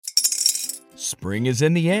Spring is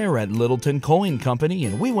in the air at Littleton Coin Company,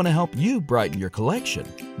 and we want to help you brighten your collection.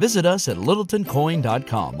 Visit us at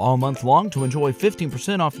littletoncoin.com all month long to enjoy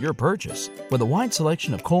 15% off your purchase. With a wide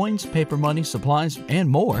selection of coins, paper money, supplies, and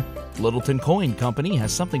more, Littleton Coin Company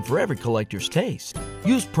has something for every collector's taste.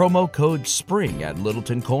 Use promo code SPRING at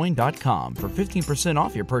littletoncoin.com for 15%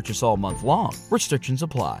 off your purchase all month long. Restrictions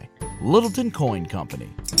apply. Littleton Coin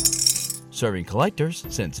Company. Serving collectors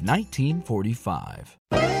since 1945.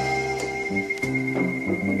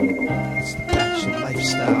 It's the Bachelor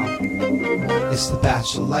Lifestyle. It's the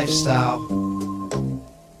Bachelor Lifestyle.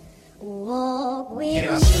 Can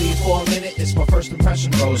I sleep for a minute? It's my first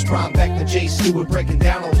impression rose. Brian Beckner, Jay Stewart breaking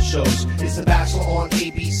down all the shows. It's The Bachelor on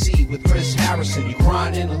ABC with Chris Harrison. You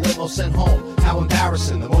crying in a limo sent home. How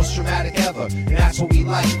embarrassing. The most dramatic ever. And that's what we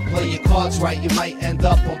like. Play your cards right. You might end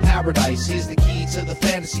up on Paradise. Here's the key to the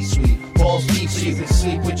fantasy suite. Balls deep so you can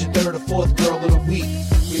sleep with your third or fourth girl of the week.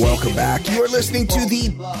 Welcome back. You are listening to The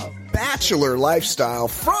Bachelor Lifestyle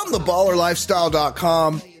from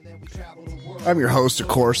theballerlifestyle.com. I'm your host, of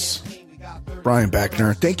course, Brian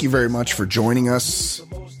Beckner. Thank you very much for joining us.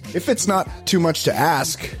 If it's not too much to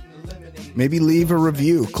ask, maybe leave a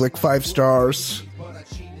review, click 5 stars,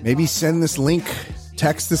 maybe send this link,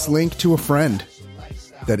 text this link to a friend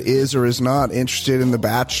that is or is not interested in The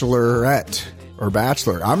Bachelorette or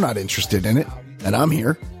Bachelor. I'm not interested in it, and I'm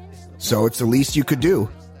here, so it's the least you could do.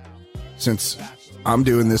 Since I'm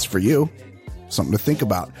doing this for you, something to think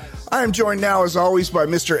about. I am joined now, as always, by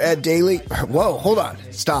Mr. Ed Daly. Whoa, hold on.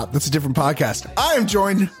 Stop. That's a different podcast. I am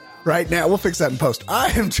joined right now. We'll fix that in post.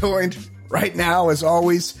 I am joined right now, as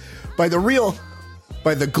always, by the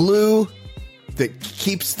glue that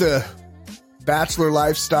keeps the Bachelor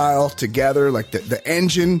lifestyle together, like the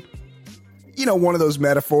engine. You know, one of those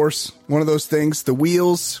metaphors, one of those things, the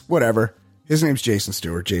wheels, whatever. His name's Jason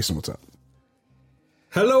Stewart. Jason, what's up?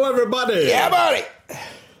 Hello, everybody. Yeah, buddy.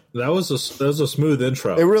 That was a smooth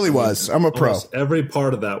intro. It really was. I'm a pro. Almost every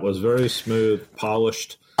part of that was very smooth,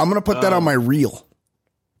 polished. I'm going to put that on my reel.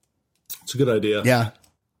 It's a good idea. Yeah.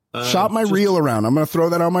 Shop my reel around. I'm going to throw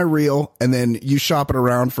that on my reel, and then you shop it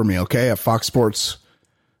around for me, okay, at Fox Sports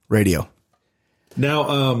Radio.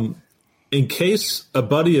 Now, in case a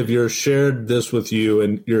buddy of yours shared this with you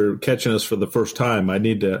and you're catching us for the first time, I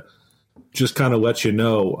need to just kind of let you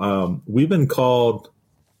know, we've been called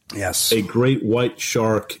a great white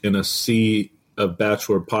shark in a sea of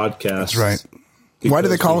Bachelor podcasts. That's right. Why do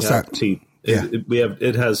they call us that? Teeth. Yeah.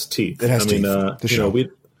 It has teeth. It has teeth.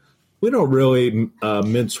 We don't really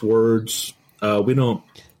mince words. We don't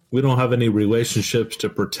have any relationships to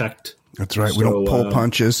protect. That's right. We don't pull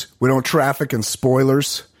punches. We don't traffic in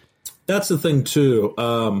spoilers. That's the thing too.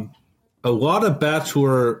 A lot of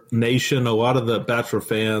Bachelor Nation, a lot of the Bachelor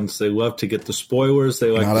fans, they love to get the spoilers.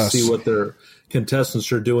 They like to see what their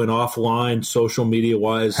contestants are doing offline, social media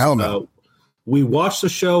wise. Hell no. We watch the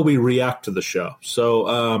show, we react to the show.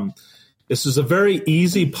 So this is a very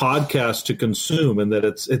easy podcast to consume, in that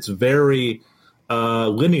it's very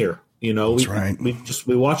linear. You know,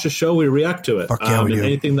 we watch a show, we react to it. Fuck yeah, we do.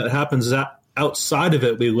 Anything that happens outside of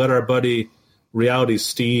it, we let our buddy Reality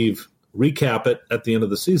Steve recap it at the end of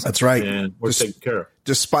the season. That's right. And we're taken care of.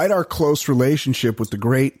 Despite our close relationship with the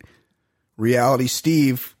great Reality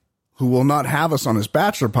Steve, who will not have us on his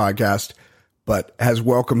Bachelor podcast, but has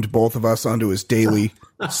welcomed both of us onto his daily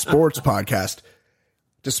sports podcast.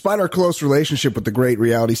 Despite our close relationship with the great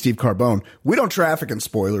Reality Steve Carbone, we don't traffic in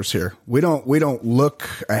spoilers here. We don't look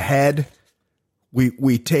ahead. We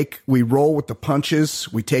roll with the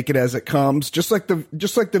punches. We take it as it comes, just like the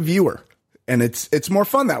viewer. And it's more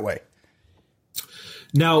fun that way.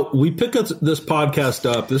 Now, we pick up this podcast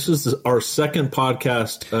up. This is our second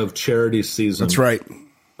podcast of charity season. That's right.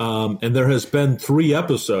 And there has been 3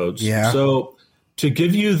 episodes. Yeah. So to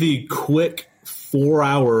give you the quick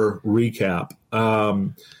 4-hour recap,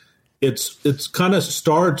 it's kind of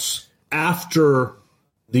starts after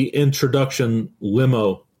the introduction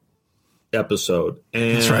limo episode.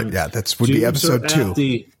 And that's right. Yeah, that would be episode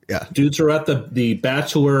 2. Dudes are at the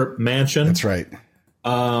Bachelor Mansion. That's right.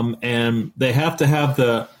 And they have to have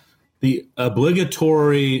the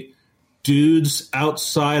obligatory dudes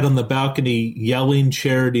outside on the balcony yelling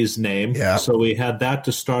Charity's name. Yeah. So we had that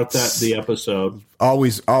to start the episode.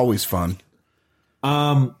 Always fun.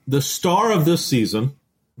 The star of this season,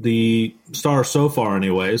 the star so far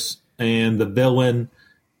anyways, and the villain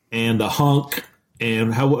and the hunk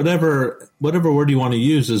and whatever word you want to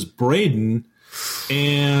use is Braden.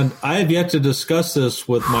 And I have yet to discuss this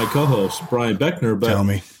with my co-host, Brian Beckner, but tell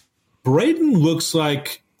me. Braden looks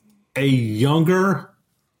like a younger,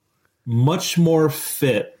 much more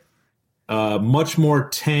fit, much more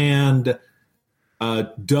tanned a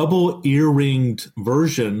double earringed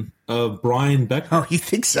version of Brian Beckner. Oh, you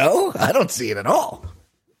think so? I don't see it at all.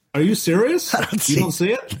 Are you serious? I don't see You don't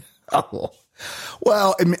see it? Oh,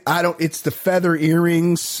 well, I mean, I don't. It's the feather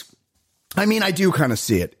earrings. I mean, I do kind of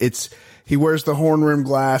see it. He wears the horn rim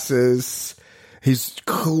glasses. He's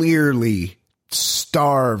clearly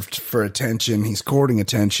starved for attention. He's courting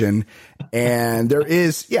attention, and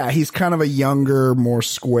he's kind of a younger, more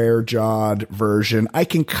square jawed version. I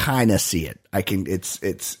can kind of see it.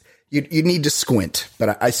 You need to squint,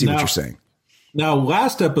 but I see what you're saying. Now,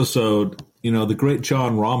 last episode, the great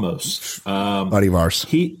John Ramos, buddy of ours,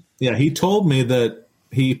 he told me that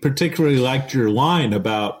he particularly liked your line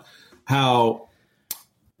about how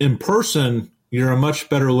in person you're a much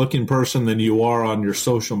better looking person than you are on your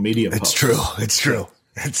social media posts. It's true.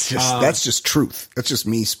 That's just truth. That's just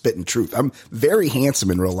me spitting truth. I'm very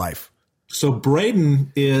handsome in real life. So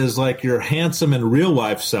Braden is like your handsome in real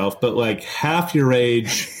life self, but like half your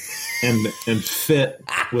age and fit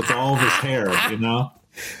with all of his hair, I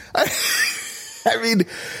mean,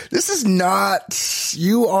 this is not,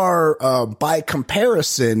 you are, by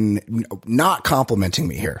comparison, not complimenting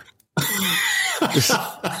me here.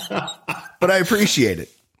 But I appreciate it.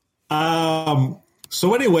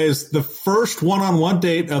 So anyways, the first one-on-one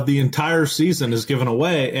date of the entire season is given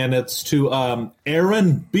away, and it's to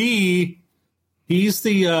Aaron B. He's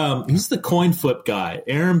the coin flip guy.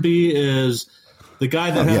 Aaron B. is the guy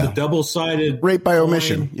that had the double-sided rape by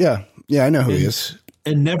omission. Yeah, I know who he is.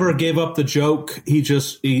 And never gave up the joke. He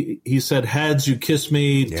said, heads, you kiss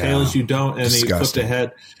me, tails, you don't, and disgusting. He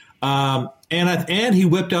flipped ahead. And he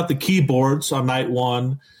whipped out the keyboards on night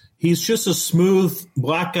one. He's just a smooth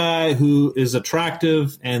black guy who is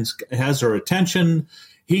attractive and has her attention.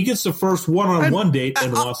 He gets the first one-on-one date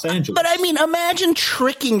in Los Angeles. But I mean, imagine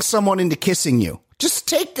tricking someone into kissing you. Just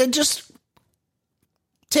take that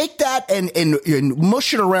and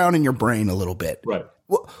mush it around in your brain a little bit. Right.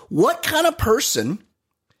 What kind of person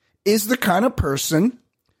is the kind of person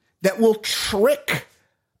that will trick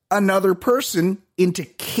another person into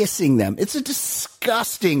kissing them? It's a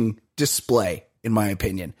disgusting display, in my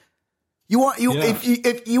opinion.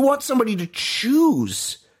 If you want somebody to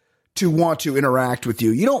choose to want to interact with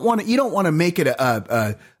you, you don't want to make it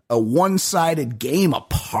a one-sided game, a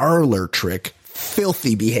parlor trick.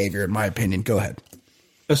 Filthy behavior, in my opinion. Go ahead.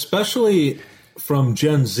 Especially from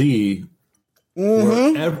Gen Z,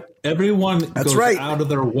 where everyone goes out of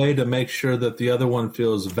their way to make sure that the other one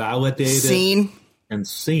feels validated, and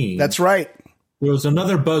seen. That's right. There was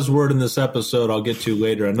another buzzword in this episode I'll get to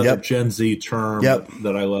later, another Gen Z term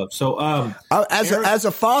that I love. So, as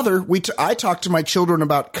a father, I talk to my children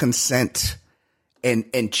about consent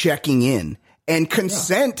and checking in. And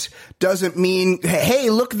consent doesn't mean, hey,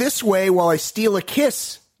 look this way while I steal a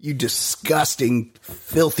kiss, you disgusting,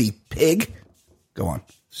 filthy pig. Go on.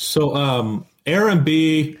 So, Aaron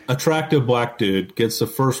B., attractive black dude, gets the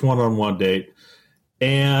first one-on-one date.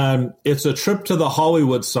 And it's a trip to the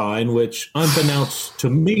Hollywood sign, which, unbeknownst to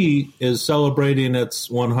me, is celebrating its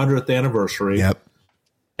 100th anniversary. Yep.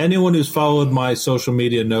 Anyone who's followed my social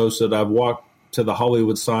media knows that I've walked to the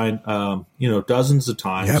Hollywood sign, dozens of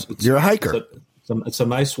times. Yep. You're a hiker. It's a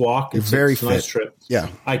nice walk. It's very a nice trip. Yeah.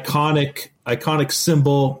 Iconic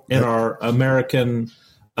symbol in our American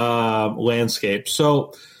landscape.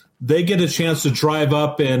 So they get a chance to drive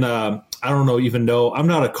up in I don't know. I'm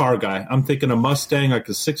not a car guy. I'm thinking a Mustang, like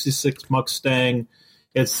a 66 Mustang.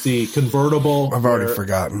 It's the convertible. I've already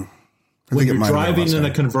forgotten. When you're driving in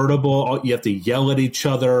a convertible, you have to yell at each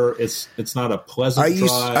other. It's not a pleasant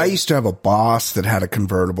drive. I used to have a boss that had a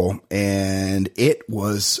convertible, and it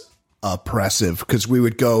was oppressive because we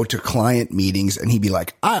would go to client meetings and he'd be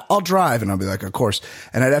like, I'll drive. And I'll be like, of course.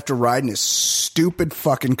 And I'd have to ride in this stupid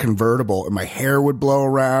fucking convertible and my hair would blow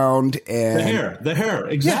around. And the hair.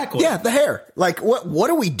 Exactly. Yeah, the hair. Like, what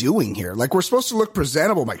are we doing here? Like, we're supposed to look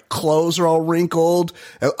presentable. My clothes are all wrinkled.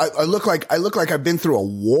 I look like I've been through a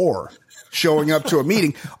war showing up to a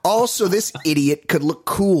meeting. Also, this idiot could look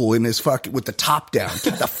cool in his with the top down.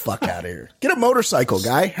 Get the fuck out of here. Get a motorcycle,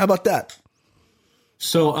 guy. How about that?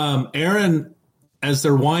 So Aaron, as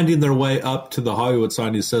they're winding their way up to the Hollywood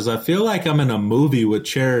sign, he says, I feel like I'm in a movie with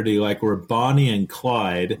Charity, like we're Bonnie and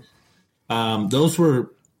Clyde. Those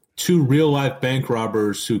were two real-life bank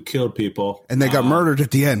robbers who killed people. And they got murdered at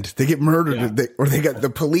the end. They get murdered, or they got the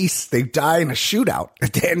police. They die in a shootout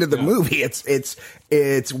at the end of the movie.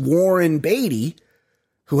 It's Warren Beatty,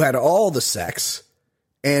 who had all the sex,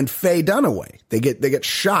 and Faye Dunaway. They get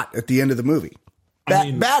shot at the end of the movie.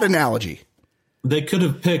 Bad analogy. They could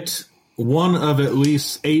have picked one of at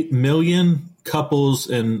least 8 million couples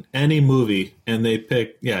in any movie, and he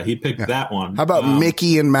picked that one. How about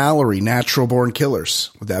Mickey and Mallory, Natural Born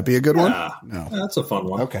Killers? Would that be a good one? No. That's a fun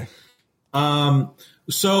one. Okay.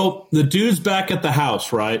 So the dude's back at the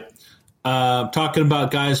house, right? Talking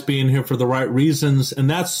about guys being here for the right reasons, and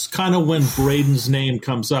that's kind of when Braden's name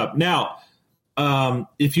comes up. Now,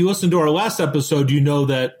 if you listen to our last episode, you know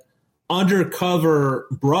that undercover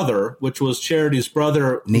brother, which was Charity's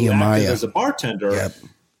brother, Nehemiah, who acted as a bartender, yep.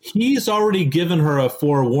 He's already given her a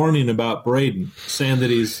forewarning about Braden, saying that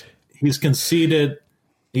he's conceited,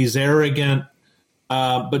 he's arrogant,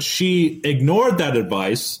 but she ignored that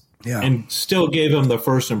advice and still gave him the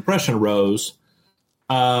first impression rose.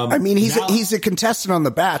 I mean, he's a contestant on The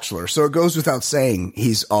Bachelor, so it goes without saying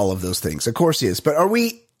he's all of those things. Of course he is. But are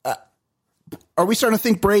we starting to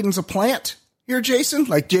think Braden's a plant here, Jason?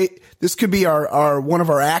 Like this could be our one of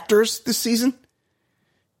our actors this season?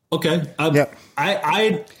 Okay.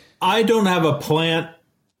 I don't have a plant.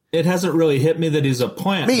 It hasn't really hit me that he's a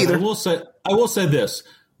plant. Me either. I will say this.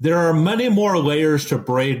 There are many more layers to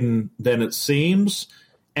Braden than it seems.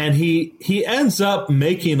 And he ends up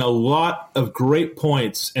making a lot of great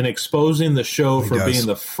points and exposing the show for being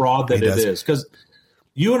the fraud that it is. Because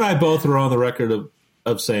you and I both are on the record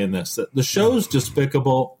of saying this, that the show's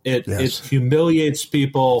despicable. It humiliates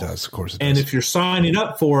people. It does, of course it and does. if you're signing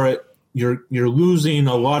up for it, you're losing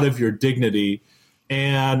a lot of your dignity.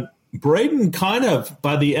 And Braden kind of,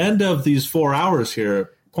 by the end of these 4 hours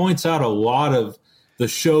here, points out a lot of the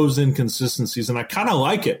show's inconsistencies, and I kind of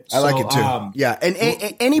like it. I like it too. Yeah, and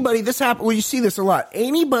anybody, this happens. Well, you see this a lot.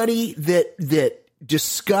 Anybody that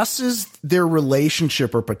discusses their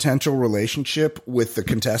relationship or potential relationship with the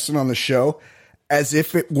contestant on the show as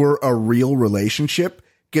if it were a real relationship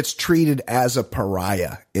gets treated as a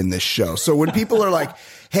pariah in this show. So when people are like,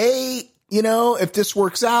 "Hey, you know, if this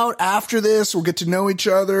works out after this, we'll get to know each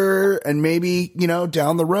other, and maybe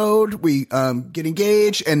down the road we get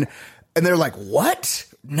engaged," and they're like, "What?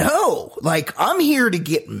 No, like I'm here to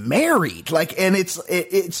get married." Like, and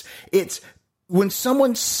it's when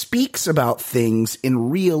someone speaks about things in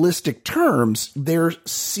realistic terms, they're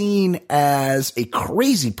seen as a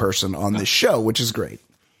crazy person on this show, which is great.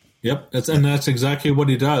 Yep. That's exactly what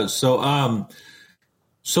he does. So,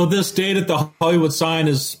 so this date at the Hollywood sign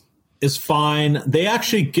is fine. They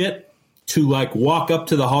actually get to walk up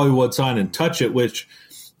to the Hollywood sign and touch it, which,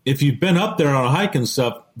 if you've been up there on a hike and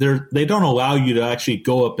stuff, they don't allow you to actually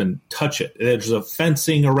go up and touch it. There's a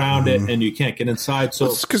fencing around it, and you can't get inside. So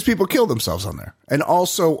it's because people kill themselves on there. And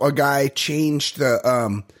also, a guy changed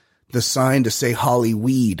the sign to say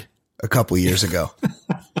Hollyweed a couple years ago.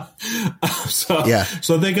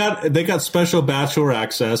 So they got special Bachelor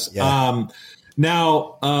access. Yeah.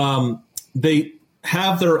 Now they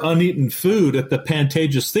have their uneaten food at the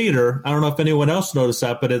Pantages Theater. I don't know if anyone else noticed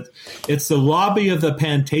that, but it's the lobby of the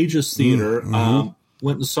Pantages Theater.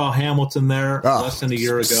 Went and saw Hamilton there less than a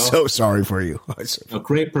year ago. So sorry for you. A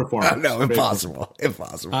great performance. No, impossible.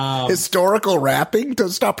 Impossible. Historical rapping? Don't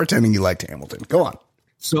stop pretending you liked Hamilton. Go on.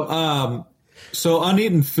 So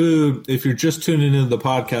uneaten food, if you're just tuning into the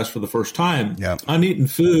podcast for the first time, uneaten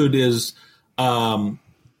food is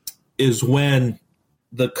when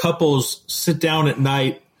the couples sit down at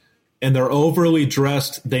night and they're overly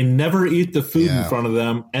dressed. They never eat the food in front of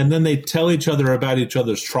them, and then they tell each other about each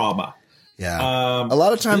other's trauma. Yeah. A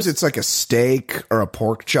lot of times it's like a steak or a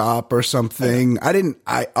pork chop or something.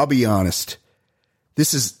 I'll be honest.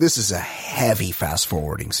 This is a heavy fast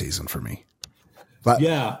forwarding season for me. But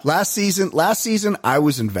last season I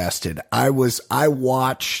was invested. I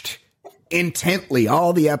watched intently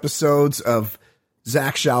all the episodes of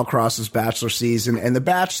Zach Shallcross's Bachelor season, and The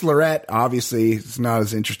Bachelorette obviously is not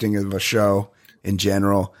as interesting of a show in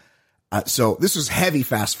general. So this was heavy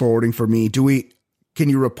fast forwarding for me. Can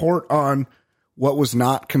you report on what was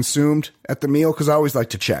not consumed at the meal? Because I always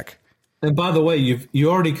like to check. And by the way, you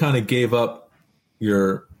already kind of gave up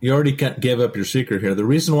your secret here. The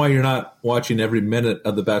reason why you're not watching every minute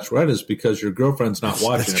of The Bachelorette is because your girlfriend's not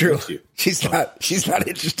watching. That's true. With you. She's not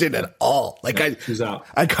interested at all. She's out.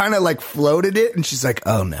 I kind of floated it, and she's like,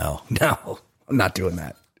 "Oh no, I'm not doing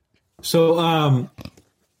that." So,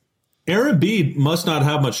 Aaron B must not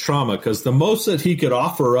have much trauma, because the most that he could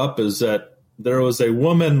offer up is that there was a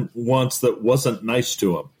woman once that wasn't nice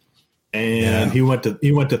to him, and he went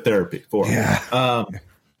to therapy for it. Yeah.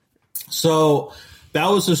 So that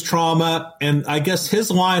was his trauma, and I guess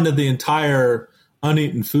his line of the entire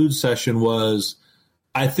uneaten food session was,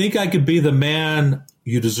 "I think I could be the man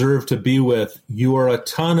you deserve to be with. You are a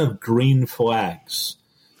ton of green flags."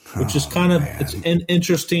 Which is kind of, it's an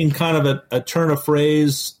interesting kind of a turn of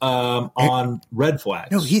phrase on red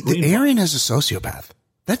flags. No, Aaron is a sociopath.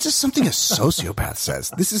 That's just something a sociopath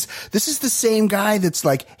says. This is the same guy that's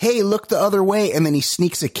like, hey, look the other way. And then he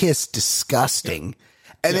sneaks a kiss. Disgusting.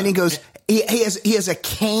 And then he goes, he has a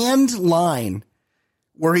canned line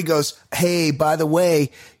where he goes, hey, by the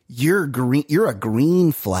way, you're a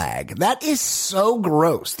green flag. That is so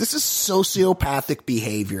gross. This is sociopathic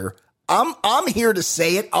behavior. I'm here to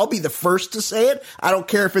say it. I'll be the first to say it. I don't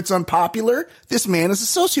care if it's unpopular. This man is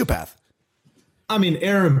a sociopath. I mean,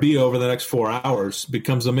 Aaron B. over the next 4 hours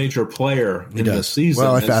becomes a major player in this season.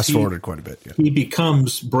 Well, I fast-forwarded quite a bit. Yeah. He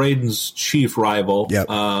becomes Braden's chief rival. Yep.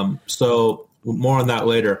 So more on that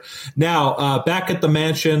later. Now, back at the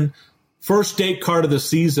mansion, first date card of the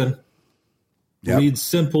season reads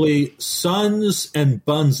simply Suns and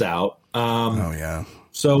Buns Out. Oh, yeah.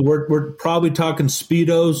 So we're probably talking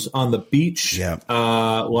Speedos on the beach. Yeah.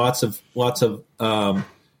 Lots of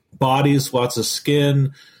bodies, lots of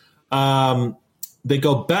skin. They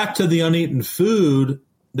go back to the uneaten food.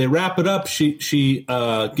 They wrap it up. She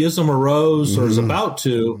gives him a rose, or is about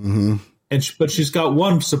to, but she's got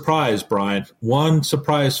one surprise, Brian. One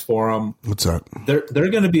surprise for him. What's up? They're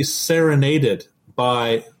going to be serenaded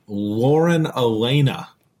by Lauren Elena.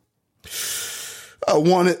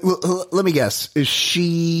 Let me guess. Is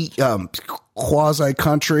she quasi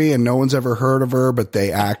country and no one's ever heard of her, but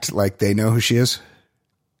they act like they know who she is?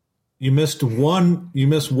 You missed one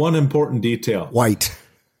important detail. White.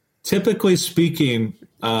 Typically speaking,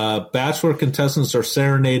 Bachelor contestants are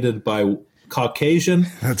serenaded by Caucasian.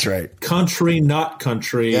 That's right. Country, not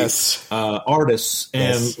country. Yes. Artists,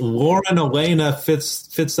 and Lauren Elena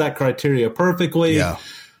fits that criteria perfectly. Yeah.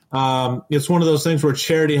 It's one of those things where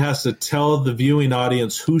Charity has to tell the viewing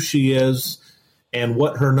audience who she is and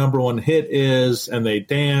what her number one hit is, and they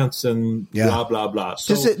dance and blah, blah, blah.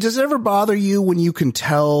 So, does it ever bother you when you can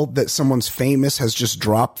tell that someone's famous has just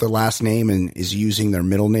dropped their last name and is using their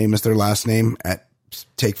middle name as their last name?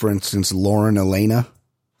 Take, for instance, Lauren Elena.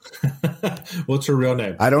 What's her real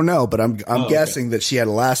name? I don't know, but I'm guessing that she had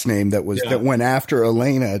a last name that went after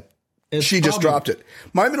Elena. She just dropped it.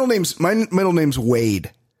 My middle name's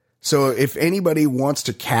Wade. So if anybody wants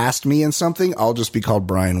to cast me in something, I'll just be called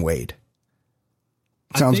Brian Wade.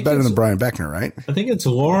 Sounds better than Brian Beckner, right? I think it's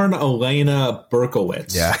Lauren Elena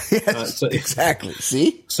Berkowitz. Yeah, exactly.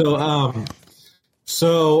 See? So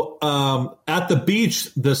at the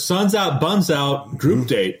beach, the Suns Out, Buns Out group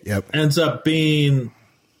date ends up being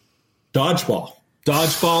dodgeball.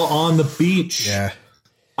 Dodgeball on the beach. Yeah.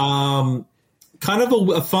 Kind of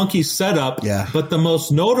a funky setup. Yeah. But the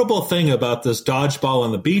most notable thing about this dodgeball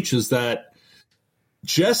on the beach is that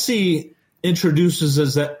Jesse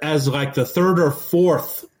introduces as like the third or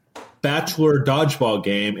fourth Bachelor dodgeball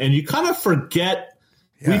game, and you kind of forget.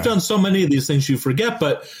 We've done so many of these things you forget,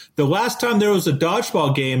 but the last time there was a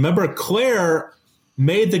dodgeball game, remember Claire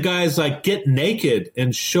made the guys like get naked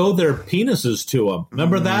and show their penises to them.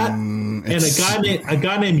 Remember that? And a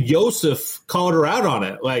guy named Yosef called her out on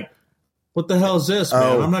it. Like, what the hell is this,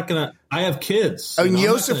 man? I have kids. And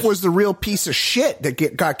Yosef was the real piece of shit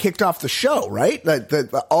that got kicked off the show, right?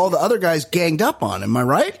 All the other guys ganged up on him. Am I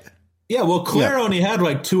right? Yeah, well, Claire only had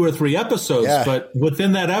like 2 or 3 episodes, but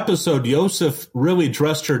within that episode, Yosef really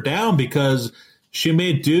dressed her down because she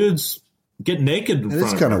made dudes get naked in front of her.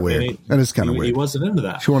 That is kind of weird. That is kind of weird. He wasn't into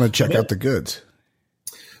that. She wanted to check out the goods.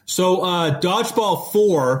 So Dodgeball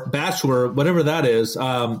 4, Bachelor, whatever that is,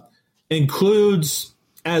 includes,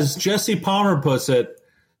 as Jesse Palmer puts it,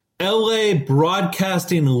 LA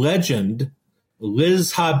broadcasting legend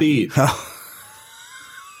Liz Habib.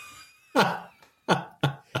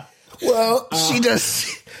 Well, she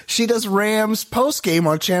does Rams post game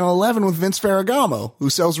on Channel 11 with Vince Ferragamo, who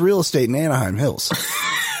sells real estate in Anaheim Hills.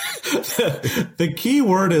 The key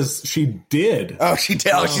word is she did. Oh, she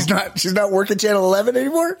did. She's not working Channel 11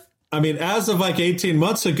 anymore? I mean, as of like 18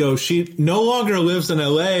 months ago, she no longer lives in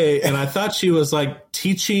LA, and I thought she was like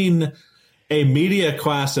teaching a media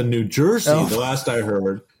class in New Jersey, the last I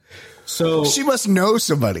heard. So she must know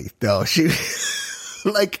somebody, though. She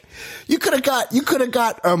like you could have got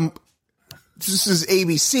this is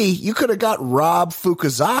ABC. You could have got Rob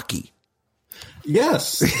Fukuzaki.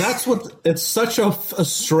 Yes, that's what. It's such a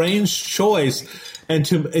strange choice, and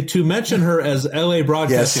to mention her as LA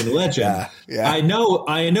broadcasting legend. Yeah. I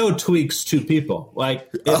know tweaks 2 people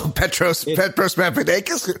like Petros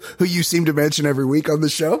Papadakis, who you seem to mention every week on the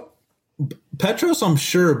show. Petros, I'm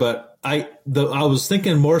sure, but I was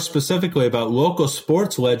thinking more specifically about local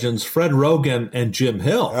sports legends Fred Rogan and Jim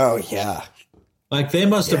Hill. Oh yeah, like they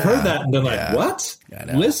must have heard that and been like, "What?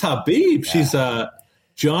 Liz Habib? She's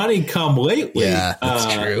Johnny come lately." Yeah,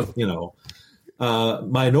 that's true. You know,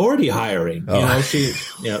 minority hiring.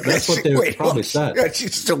 That's what they probably said.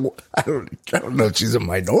 She's still, I don't know if she's a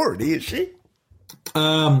minority, is she?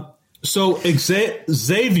 So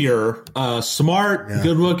Xavier, smart,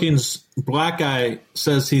 good-looking black guy,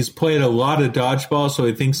 says he's played a lot of dodgeball, so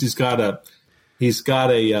he thinks he's got an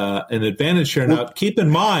advantage here. Now, keep in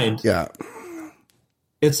mind,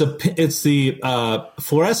 it's the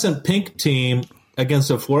fluorescent pink team against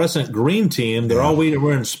a fluorescent green team. They're all wearing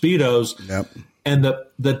Speedos. Yep. And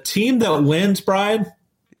the team that wins, Brian,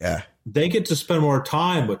 they get to spend more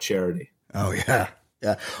time with Charity. Oh, yeah.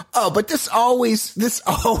 Yeah. Oh, but this always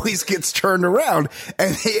gets turned around,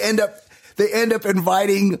 and they end up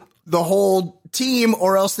inviting the whole team,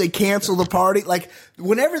 or else they cancel the party. Like,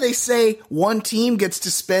 whenever they say one team gets to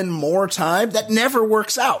spend more time, that never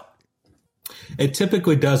works out. It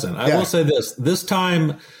typically doesn't. I will say this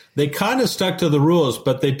time they kind of stuck to the rules,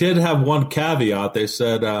 but they did have one caveat. They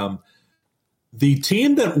said, the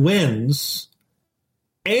team that wins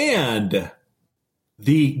and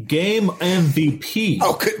the game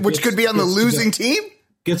MVP, which could be on the losing team,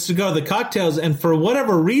 gets to go to the cocktails. And for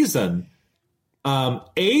whatever reason,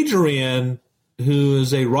 Adrian, who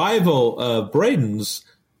is a rival of Braden's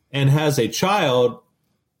and has a child,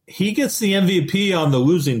 he gets the MVP on the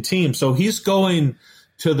losing team. So he's going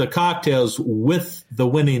to the cocktails with the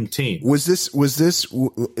winning team. This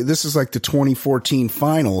is like the 2014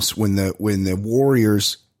 finals when the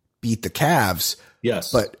Warriors beat the Cavs.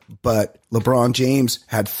 Yes. But LeBron James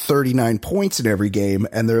had 39 points in every game,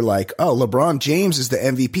 and they're like, oh, LeBron James is the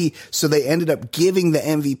MVP. So they ended up giving the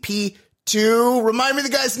MVP to, remind me the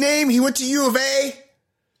guy's name. He went to U of A.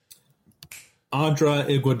 Andre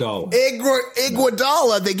Iguodala.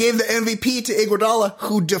 Iguodala. They gave the MVP to Iguodala,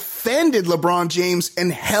 who defended LeBron James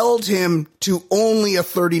and held him to only a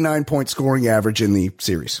 39-point scoring average in the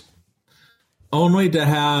series. Only to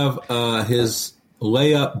have his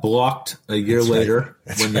layup blocked a year later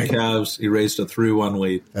when the Cavs erased a 3-1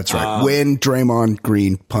 lead. That's right. When Draymond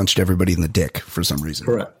Green punched everybody in the dick for some reason.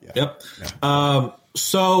 Correct. Yeah. Yep.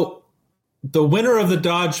 So the winner of the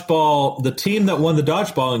dodgeball, the team that won the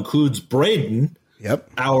dodgeball, includes Braden.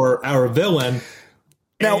 Yep. Our villain.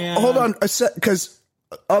 Now, hold on a sec, because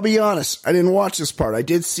I'll be honest, I didn't watch this part. I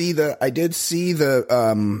did see the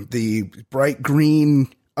bright green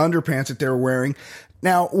underpants that they were wearing.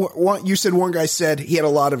 Now, you said one guy said he had a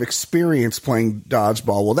lot of experience playing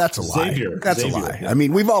dodgeball. Well, that's a lie. Xavier. A lie. Yeah. I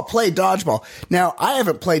mean, we've all played dodgeball. Now, I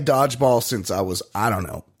haven't played dodgeball since I was,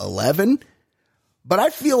 11. But I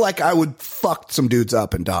feel like I would fuck some dudes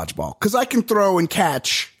up in dodgeball because I can throw and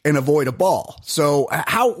catch and avoid a ball. So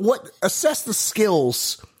assess the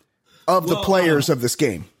skills of the players of this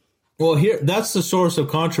game. Well, that's the source of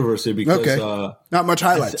controversy because not much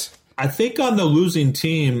highlights. I think on the losing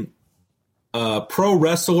team, pro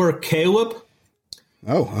wrestler Caleb.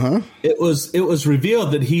 It was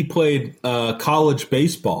revealed that he played college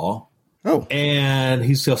baseball. And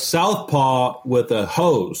he's a southpaw with a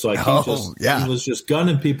hose. Like he was just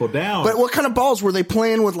gunning people down. But what kind of balls were they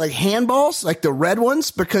playing with? Like handballs, like the red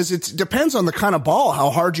ones? Because it depends on the kind of ball,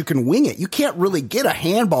 how hard you can wing it. You can't really get a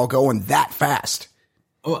handball going that fast.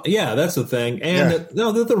 Well, yeah, that's the thing. And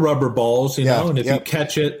they're the rubber balls, know. And if you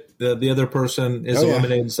catch it, the other person is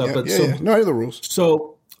eliminated and stuff. No, I know the rules.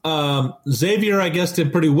 So Xavier, I guess,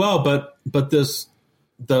 did pretty well. But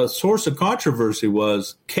the source of controversy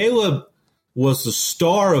was Caleb was the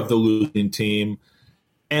star of the losing team,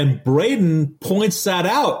 and Braden points that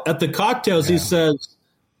out at the cocktails. He says,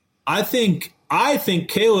 I think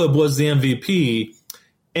Caleb was the MVP.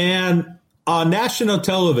 And on national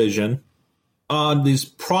television, on these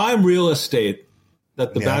prime real estate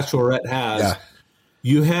that the Bachelorette has,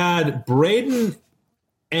 you had Braden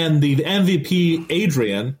and the MVP,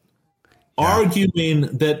 Adrian, arguing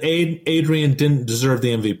that Adrian didn't deserve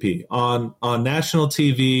the MVP on national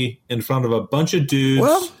TV in front of a bunch of dudes.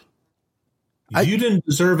 Well, you didn't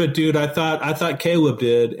deserve it, dude. I thought Caleb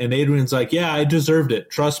did, and Adrian's like, yeah, I deserved it.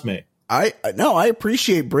 Trust me. I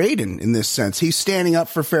appreciate Braden in this sense. He's standing up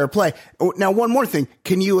for fair play. Now, one more thing: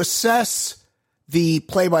 can you assess the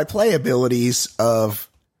play-by-play abilities of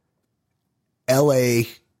L.A.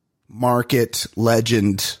 market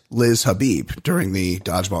legend Liz Habib during the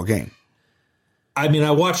dodgeball game? I mean,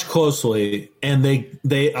 I watched closely, and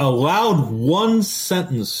they allowed one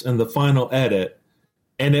sentence in the final edit,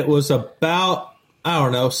 and it was about,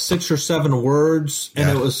 6 or 7 words, and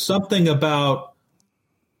it was something about,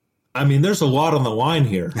 there's a lot on the line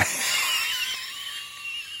here.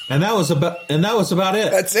 and that was about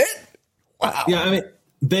it. That's it? Wow. Yeah,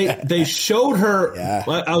 they showed her. Yeah.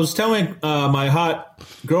 I was telling my hot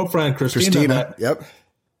girlfriend Christina that yep.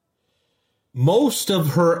 most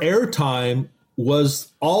of her airtime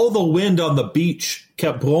was all the wind on the beach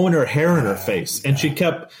kept blowing her hair in her face, and she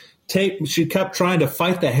kept trying to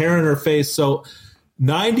fight the hair in her face. So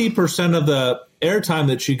 90% of the airtime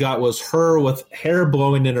that she got was her with hair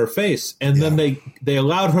blowing in her face, and then they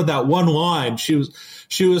allowed her that one line. She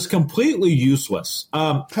was completely useless.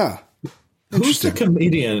 Who's the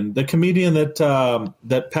comedian? The comedian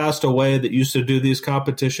that passed away that used to do these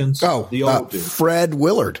competitions? Oh, the old dude. Fred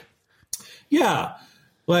Willard. Yeah.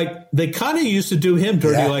 Like, they kind of used to do him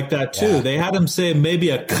dirty like that, too. Yeah. They had him say maybe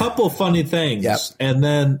a couple funny things, and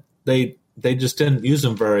then they just didn't use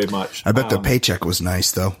him very much. I bet the paycheck was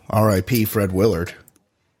nice, though. R.I.P. Fred Willard.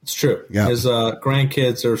 It's true. Yep. His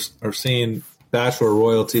grandkids are seeing Bachelor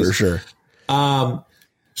royalties. For sure.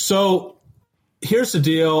 So here's the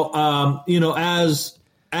deal.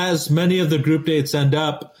 As many of the group dates end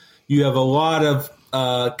up, you have a lot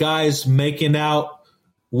of guys making out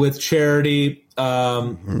with Charity.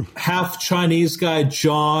 Half Chinese guy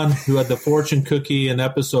John, who had the fortune cookie in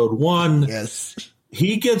episode 1. Yes.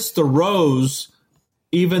 He gets the rose,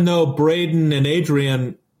 even though Braden and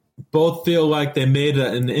Adrian both feel like they made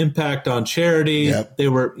an impact on Charity. Yep. They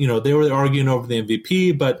were arguing over the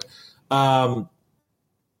MVP, but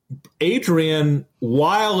Adrian,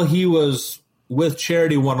 while he was with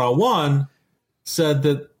Charity one-on-one, said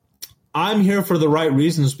that I'm here for the right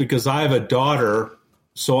reasons because I have a daughter,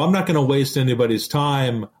 so I'm not going to waste anybody's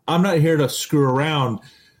time. I'm not here to screw around.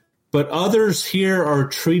 But others here are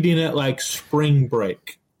treating it like spring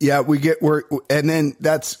break. Yeah, and then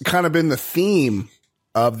that's kind of been the theme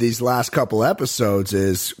of these last couple episodes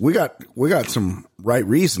is we got some right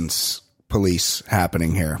reasons police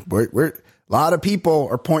happening here. We're a lot of people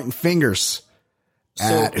are pointing fingers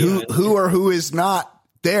at who or who is not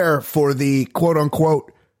there for the quote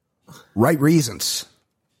unquote right reasons.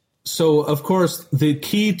 So, of course, the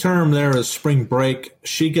key term there is spring break.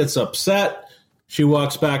 She gets upset. She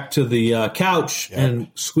walks back to the couch and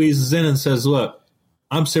squeezes in and says, look,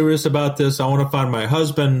 I'm serious about this. I want to find my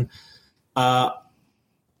husband. I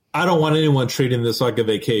don't want anyone treating this like a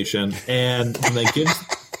vacation. And then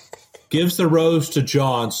gives the rose to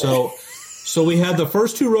John. So we had the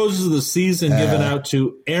first 2 roses of the season given out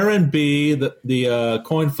to Aaron B., the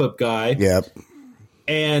coin flip guy. Yep.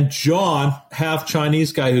 And John, half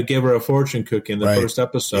Chinese guy who gave her a fortune cookie in the first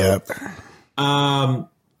episode. Yep.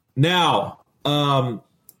 Now,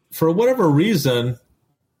 for whatever reason,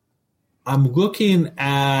 I'm looking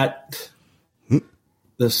at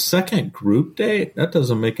the second group date. That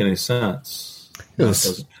doesn't make any sense.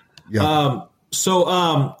 Yes. Yeah.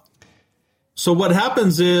 So what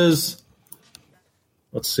happens is,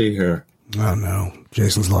 let's see here. Oh no,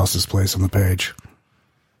 Jason's lost his place on the page.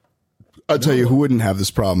 I'll tell you who wouldn't have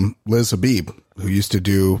this problem. Liz Habib, who used to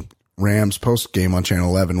do Rams post game on Channel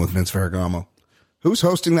 11 with Vince Ferragamo. Who's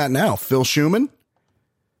hosting that now? Phil Schumann?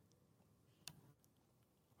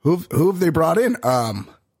 Who have they brought in?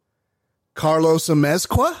 Carlos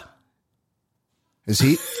Amezcua?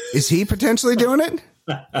 Is he potentially doing it?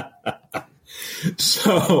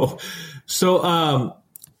 So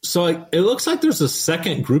it looks like there's a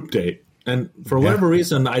second group date. And for whatever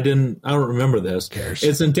reason, I don't remember this.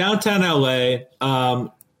 It's in downtown LA.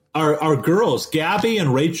 Our girls, Gabby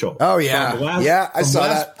and Rachel. Oh yeah. I saw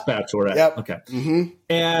that. Bachelorette. Yep. Okay. Mm-hmm.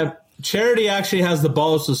 And Charity actually has the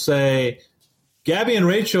balls to say, Gabby and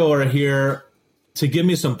Rachel are here to give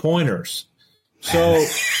me some pointers. So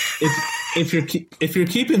if you're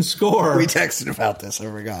keeping score, we texted about this. I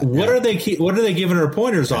forgot. What are they giving her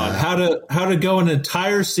pointers on? How to go an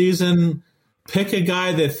entire season, pick a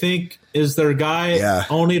guy they think is their guy,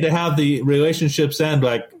 only to have the relationships end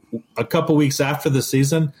like a couple weeks after the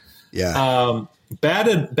season. Yeah. Bad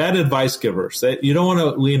advice givers. You don't want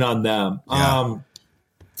to lean on them. Yeah.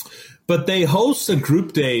 But they host a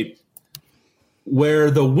group date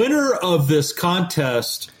where the winner of this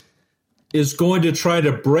contest is going to try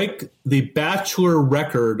to break the Bachelor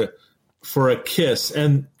record for a kiss.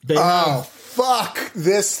 And fuck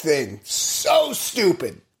this thing. So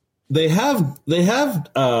stupid. They have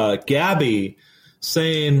Gabby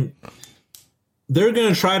saying they're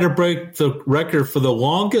going to try to break the record for the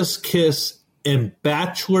longest kiss in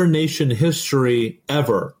Bachelor Nation history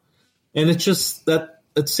ever. And it's just that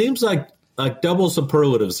it seems like double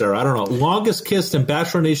superlatives there. I don't know. Longest kiss in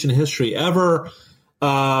Bachelor Nation history ever.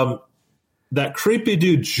 That creepy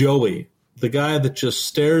dude, Joey, the guy that just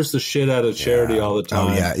stares the shit out of Charity all the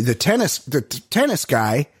time. Oh, yeah. The tennis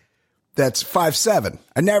guy that's 5'7".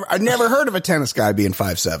 I never heard of a tennis guy being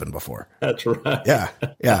 5'7" before. That's right. Yeah.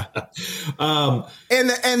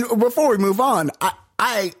 And before we move on,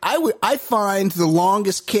 I find the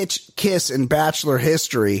longest kiss in Bachelor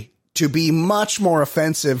history to be much more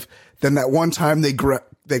offensive than that one time they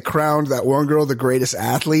crowned that one girl the greatest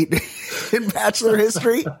athlete in Bachelor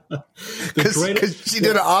history because she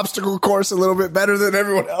did an obstacle course a little bit better than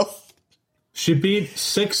everyone else. She beat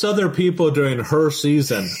 6 other people during her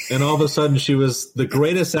season, and all of a sudden she was the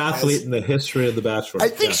greatest athlete in the history of The Bachelor. I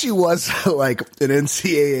think she was like an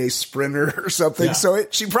NCAA sprinter or something, so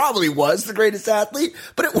she probably was the greatest athlete,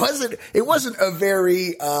 but it wasn't a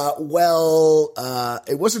very it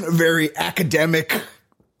wasn't a very academic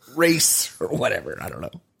race or whatever. I don't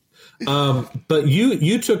know. But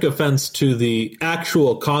you took offense to the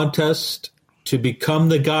actual contest to become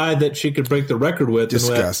the guy that she could break the record with.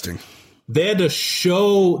 Disgusting. They had to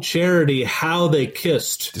show Charity how they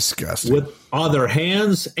kissed. Disgusting. With on their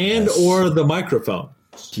hands and or the microphone.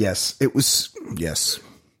 Yes, it was. Yes,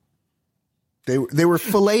 they were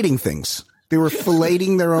filleting things. They were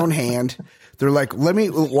filleting their own hand. They're like, "Let me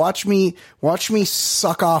watch me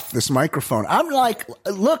suck off this microphone." I'm like,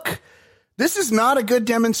 "Look, this is not a good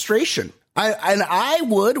demonstration."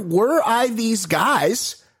 Were I these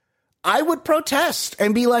guys, I would protest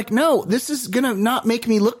and be like, "No, this is gonna not make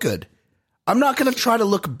me look good. I'm not going to try to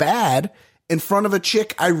look bad in front of a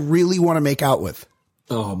chick I really want to make out with."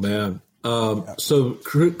 Oh, man. So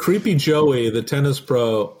Creepy Joey, the tennis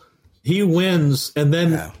pro, he wins, and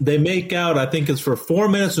then they make out, I think it's for 4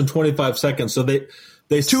 minutes and 25 seconds. So they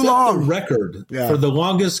set the record for the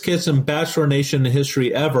longest kiss in Bachelor Nation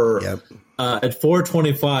history ever at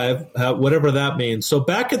 4:25, whatever that means. So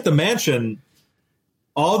back at the mansion,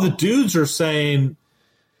 all the dudes are saying,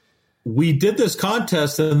 we did this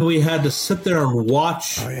contest and we had to sit there and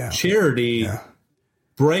watch Charity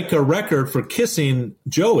break a record for kissing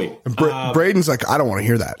Joey. Braden's like, I don't want to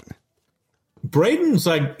hear that. Braden's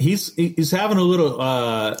like, he's having a little,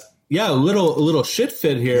 a little shit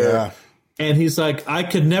fit here. Yeah. And he's like, I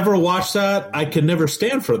could never watch that. I could never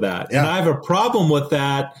stand for that. Yeah. And I have a problem with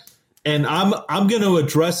that. And I'm going to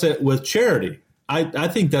address it with Charity. I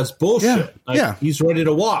think that's bullshit. He's ready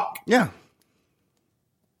to walk. Yeah.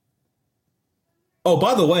 Oh,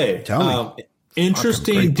 by the way,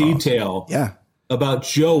 interesting detail about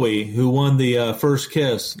Joey, who won the first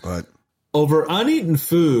kiss. But over uneaten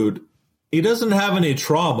food, he doesn't have any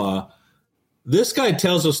trauma. This guy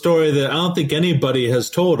tells a story that I don't think anybody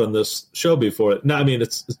has told on this show before. No, I mean,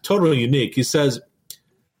 it's totally unique. He says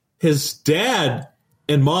his dad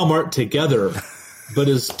and mom aren't together, but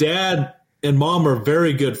his dad and mom are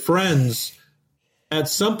very good friends. At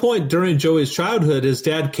some point during Joey's childhood, his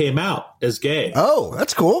dad came out as gay. Oh,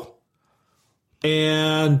 that's cool.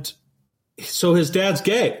 And so his dad's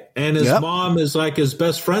gay, and his mom is like his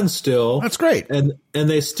best friend still. That's great. And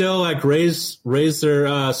they still like raise their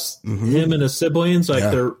him and his siblings like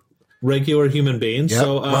they're regular human beings. Yep.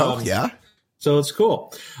 So so it's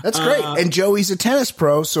cool. That's great. And Joey's a tennis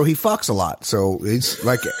pro, so he fucks a lot. So it's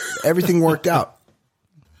like everything worked out.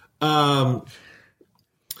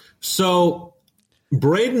 So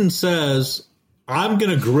Braden says, I'm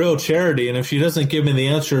going to grill Charity, and if she doesn't give me the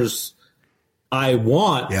answers I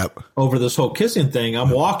want over this whole kissing thing, I'm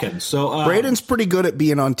walking. So Braden's pretty good at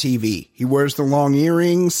being on TV. He wears the long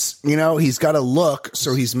earrings. You know, he's got a look,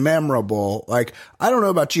 so he's memorable. Like, I don't know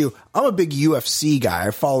about you. I'm a big UFC guy.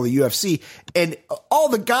 I follow the UFC, and all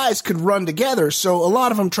the guys could run together. So a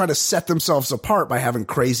lot of them try to set themselves apart by having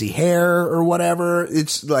crazy hair or whatever.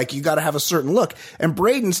 It's like you got to have a certain look. And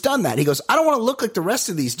Braden's done that. He goes, I don't want to look like the rest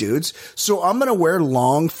of these dudes, so I'm going to wear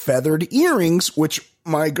long feathered earrings, which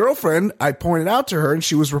my girlfriend, I pointed out to her, and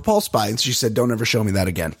she was repulsed by it. And she said, don't ever show me that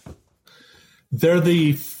again. They're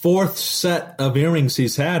the 4th set of earrings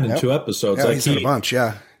he's had in 2 episodes. Yeah, he's had a bunch,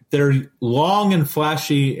 They're long and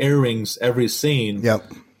flashy earrings every scene. Yep.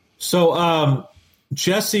 So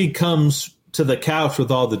Jesse comes to the couch with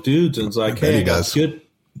all the dudes and is like, hey,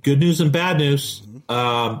 good news and bad news.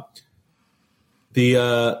 The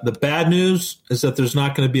bad news is that there's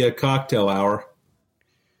not going to be a cocktail hour.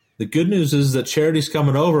 The good news is that Charity's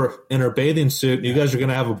coming over in her bathing suit, and you guys are going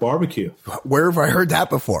to have a barbecue. Where have I heard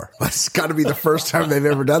that before? It's got to be the first time they've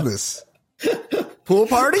ever done this. Pool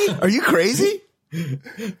party? Are you crazy?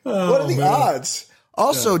 What are the odds?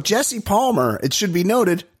 Also, Jesse Palmer, it should be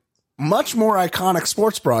noted, much more iconic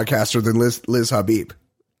sports broadcaster than Liz Habib.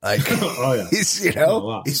 Like, he's, he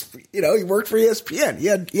worked for ESPN. He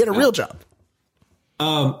had a real job.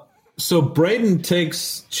 So Braden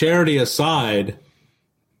takes Charity aside,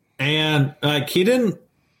 and like he didn't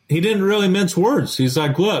really mince words. He's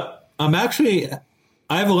like, look, I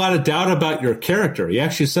have a lot of doubt about your character. He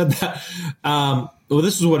actually said that. Well,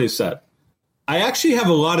 this is what he said. I actually have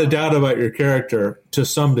a lot of doubt about your character to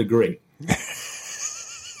some degree.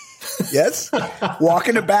 Yes.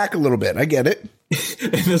 Walking it back a little bit. I get it.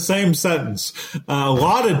 in the same sentence. A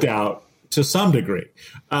lot of doubt to some degree.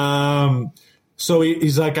 So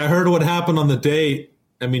he's like, I heard what happened on the date.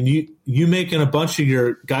 I mean, you making a bunch of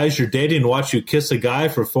your guys you're dating watch you kiss a guy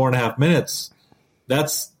for 4.5 minutes.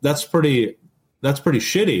 That's pretty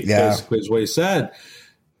shitty. Basically is what he said.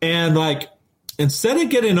 And like, instead of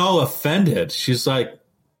getting all offended, she's like,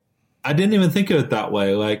 I didn't even think of it that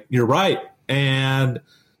way. Like, you're right. And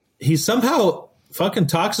he somehow fucking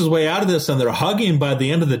talks his way out of this, and they're hugging by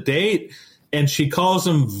the end of the date, and she calls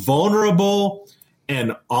him vulnerable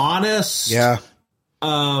and honest. Yeah.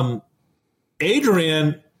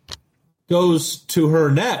 Adrian goes to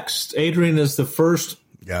her next. Adrian is the first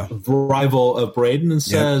rival of Braden and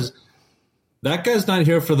says, that guy's not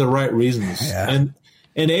here for the right reasons. Yeah.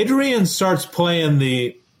 And Adrian starts playing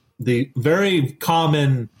the very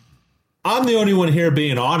common, I'm the only one here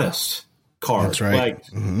being honest card. That's right. Like,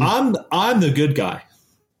 I'm the good guy.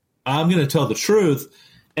 I'm going to tell the truth.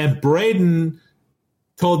 And Braden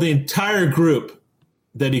told the entire group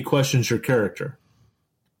that he questions your character.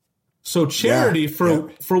 So Charity, for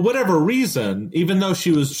whatever reason, even though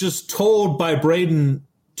she was just told by Braden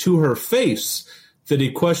to her face that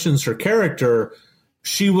he questions her character,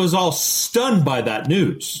 she was all stunned by that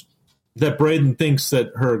news, that Braden thinks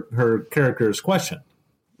that her character is questioned.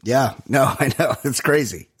 Yeah, no, I know. It's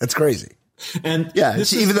crazy. That's crazy. And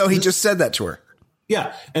even though he just said that to her.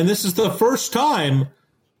 Yeah, and this is the first time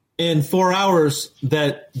in 4 hours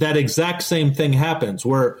that exact same thing happens,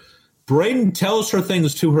 where Braden tells her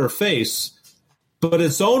things to her face, but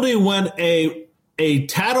it's only when a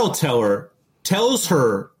tattleteller tells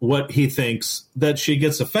her what he thinks that she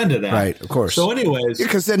gets offended at. Right, of course. So anyways.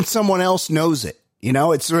 Because then someone else knows it. You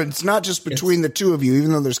know, it's not just between the two of you,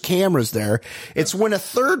 even though there's cameras there. It's when a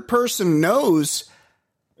third person knows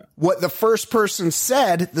what the first person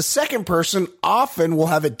said, the second person often will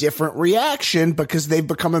have a different reaction because they've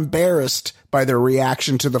become embarrassed by their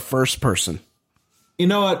reaction to the first person. You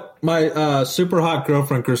know what? My super hot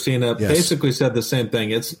girlfriend, Christina, basically said the same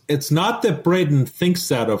thing. It's not that Braden thinks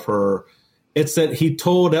that of her. It's that he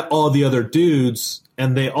told all the other dudes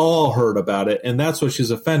and they all heard about it. And that's what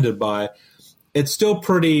she's offended by. It's still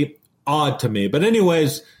pretty odd to me. But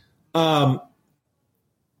anyways, tell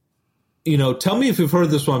me if you've heard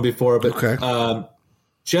this one before. But okay.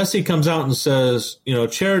 Jesse comes out and says,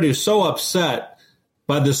 Charity is so upset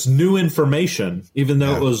by this new information, even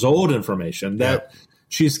though it was old information, that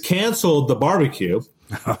she's canceled the barbecue.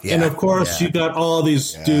 Oh, yeah. And of course, you got all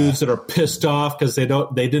these dudes that are pissed off because they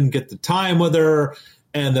didn't get the time with her,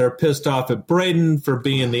 and they're pissed off at Braden for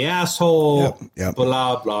being the asshole. Yep.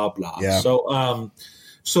 Blah blah blah. Yeah.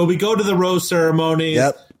 So we go to the rose ceremony.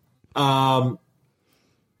 Yep. And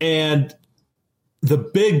the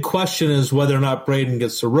big question is whether or not Braden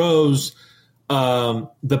gets the rose.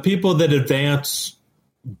 The people that advance,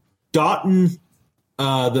 Dotun,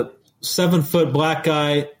 the 7-foot black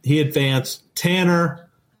guy, he advanced. Tanner,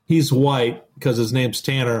 he's white because his name's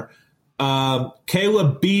Tanner.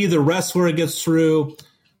 Caleb B, the wrestler, gets through.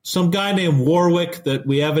 Some guy named Warwick that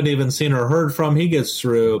we haven't even seen or heard from, he gets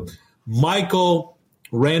through. Michael,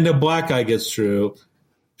 random black guy, gets through.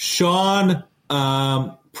 Sean,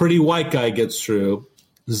 pretty white guy, gets through.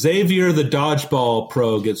 Xavier, the dodgeball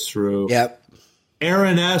pro, gets through. Yep.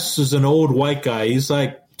 Aaron S is an old white guy. He's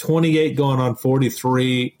like 28 going on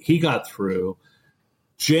 43. He got through.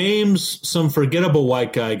 James, some forgettable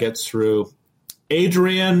white guy, gets through.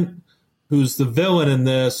 Adrian, who's the villain in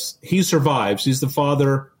this, he survives. He's the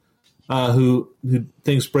father who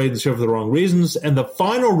thinks Braden's here for the wrong reasons. And the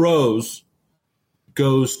final rose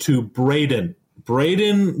goes to Braden.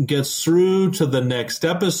 Braden gets through to the next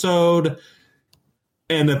episode.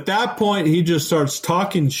 And at that point, he just starts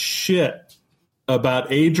talking shit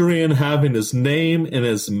about Adrian having his name in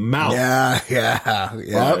his mouth. Yeah.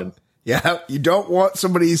 Brian. Yeah, you don't want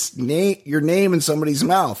your name in somebody's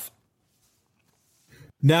mouth.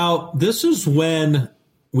 Now, this is when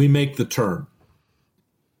we make the turn.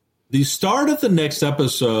 The start of the next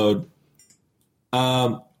episode,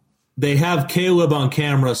 they have Caleb on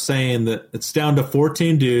camera saying that it's down to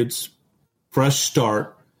 14 dudes, fresh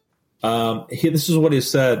start. This is what he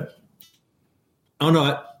said. Oh,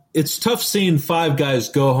 no, it's tough seeing 5 guys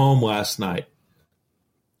go home last night.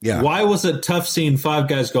 Yeah. Why was it tough seeing 5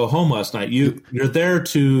 guys go home last night? You're there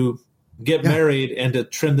to get married and to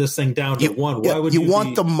trim this thing down to 1. Why would you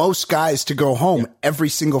want the most guys to go home every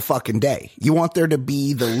single fucking day? You want there to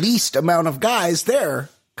be the least amount of guys there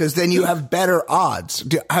because then you have better odds.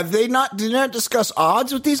 Did they not discuss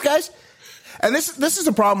odds with these guys? And this is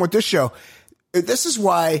a problem with this show. This is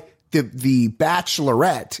why the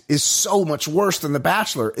Bachelorette is so much worse than The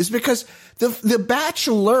Bachelor, is because the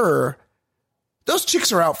Bachelor Those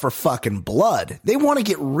chicks are out for fucking blood. They want to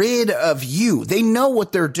get rid of you. They know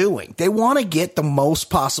what they're doing. They want to get the most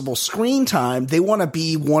possible screen time. They want to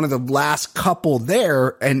be one of the last couple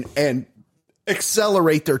there and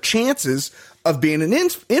accelerate their chances of being an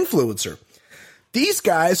influencer. These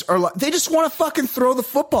guys are like, they just want to fucking throw the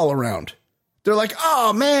football around. They're like,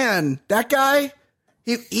 oh man, that guy,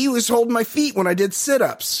 he was holding my feet when I did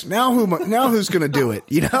sit-ups. Now who's going to do it?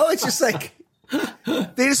 You know, it's just like,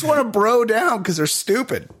 they just want to bro down because they're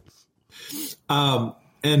stupid.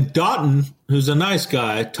 And Dotton, who's a nice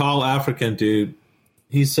guy, tall African dude,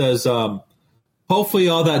 he says, hopefully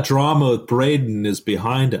all that drama with Braden is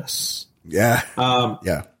behind us. Yeah.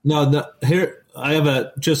 Yeah. No, here, I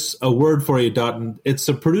have just a word for you, Dotton. It's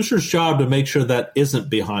the producer's job to make sure that isn't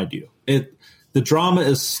behind you. The drama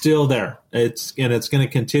is still there. It's going to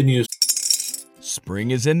continue.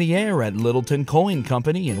 Spring is in the air at Littleton Coin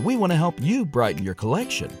Company, and we want to help you brighten your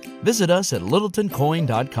collection. Visit us at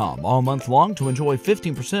littletoncoin.com all month long to enjoy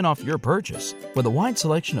 15% off your purchase. With a wide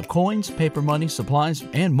selection of coins, paper money, supplies,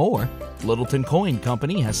 and more, Littleton Coin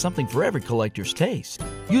Company has something for every collector's taste.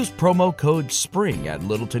 Use promo code SPRING at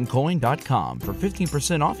littletoncoin.com for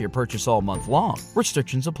 15% off your purchase all month long.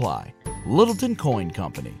 Restrictions apply. Littleton Coin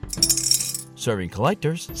Company. Serving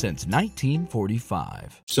collectors since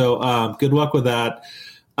 1945. So good luck with that.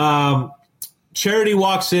 Charity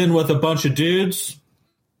walks in with a bunch of dudes,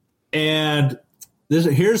 and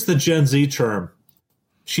here's the Gen Z term.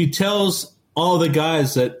 She tells all the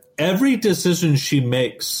guys that every decision she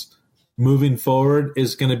makes moving forward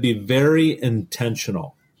is going to be very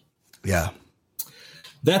intentional. Yeah.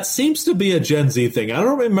 That seems to be a Gen Z thing. I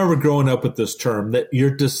don't remember growing up with this term, that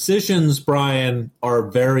your decisions, Brian, are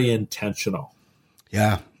very intentional.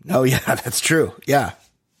 Yeah. Oh, yeah, that's true. Yeah.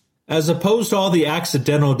 As opposed to all the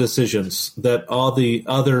accidental decisions that all the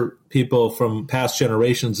other people from past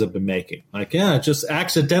generations have been making. Like, yeah, just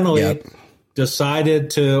accidentally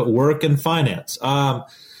decided to work in finance.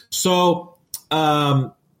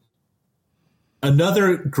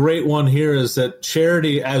 Another great one here is that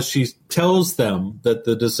Charity, as she tells them that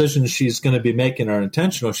the decisions she's going to be making are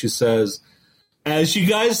intentional, she says, as you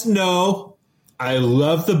guys know, I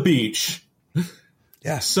love the beach.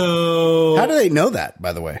 Yeah. So how do they know that,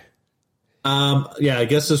 by the way? Yeah, I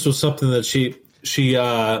guess this was something that she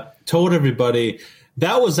told everybody.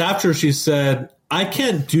 That was after she said, I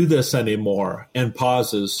can't do this anymore, and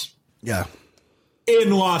pauses. Yeah. In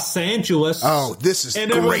Los Angeles. Oh, this is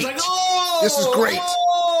and great. Like, oh, this is great.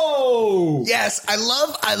 Oh. Yes, I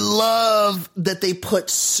love that they put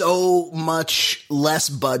so much less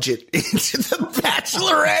budget into The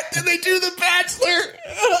Bachelorette than they do The Bachelor.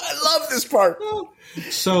 I love this part.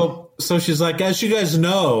 So she's like, as you guys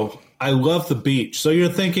know, I love the beach. So you're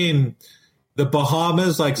thinking the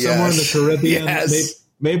Bahamas, like somewhere in the Caribbean,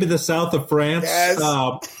 maybe the south of France. Yes.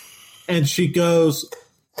 And she goes,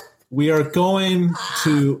 we are going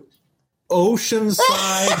to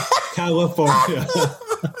Oceanside, California.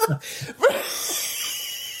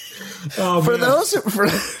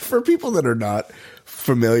 For people that are not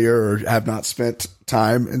familiar or have not spent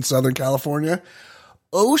time in Southern California,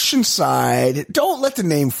 Oceanside, don't let the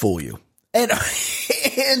name fool you.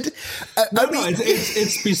 It's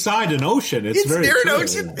beside an ocean. It's very near true. An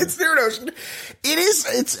ocean. It's near an ocean.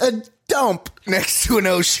 It's a dump next to an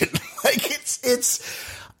ocean. Like it's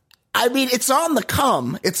on the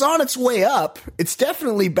come. It's on its way up. It's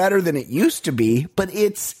definitely better than it used to be, but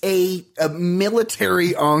it's a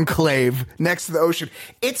military enclave next to the ocean.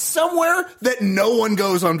 It's somewhere that no one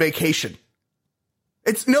goes on vacation.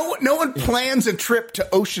 It's no one plans a trip to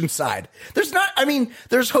Oceanside.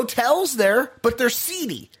 There's hotels there, but they're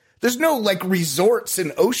seedy. There's no like resorts in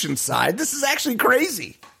Oceanside. This is actually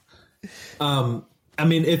crazy.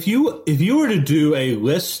 If you were to do a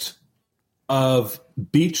list of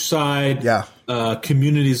beachside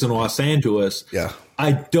communities in Los Angeles,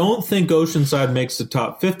 I don't think Oceanside makes the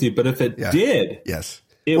top 50, but if it did,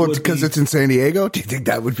 because it's in San Diego, do you think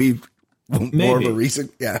that would be more of a reason?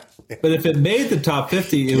 Yeah. But if it made the top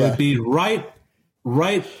 50, it would be right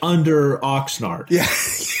under Oxnard. Yeah.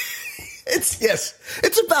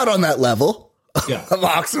 It's about on that level of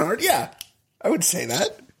Oxnard. Yeah. I would say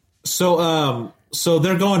that. So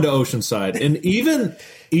they're going to Oceanside, and even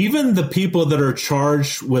the people that are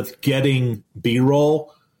charged with getting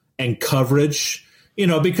B-roll and coverage,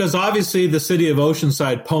 because obviously the city of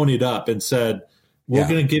Oceanside ponied up and said, we're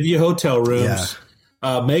going to give you hotel rooms,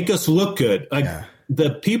 make us look good.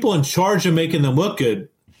 The people in charge of making them look good,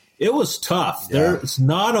 it was tough. There's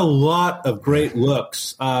not a lot of great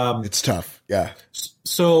looks. It's tough. Yeah.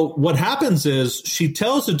 So what happens is she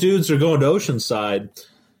tells the dudes they're going to Oceanside,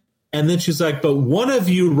 and then she's like, but one of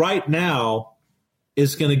you right now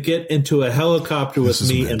is going to get into a helicopter with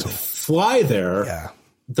me and fly there. Yeah.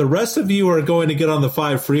 The rest of you are going to get on the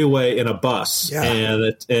 5 freeway in a bus,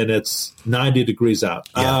 and it's 90 degrees out.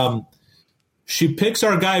 Yeah. She picks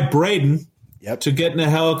our guy Braden to get in a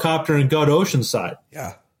helicopter and go to Oceanside.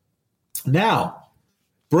 Yeah. Now,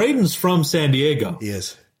 Braden's from San Diego. He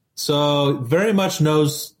is. So very much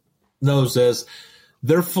knows this.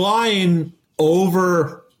 They're flying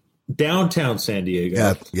over downtown San Diego.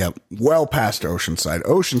 Yeah, yeah. Well past Oceanside.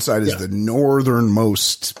 Oceanside is the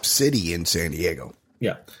northernmost city in San Diego.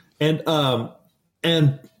 Yeah.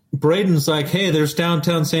 And Braden's like, hey, there's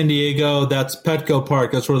downtown San Diego. That's Petco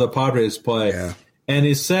Park. That's where the Padres play. Yeah. And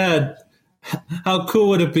he said, how cool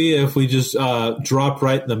would it be if we just dropped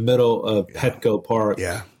right in the middle of Petco Park?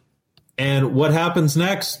 Yeah. And what happens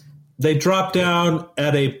next? They drop down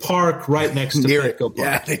at a park right next to Petco Park.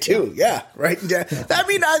 Yeah, they do. Yeah, right.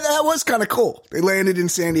 That was kind of cool. They landed in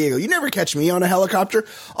San Diego. You never catch me on a helicopter,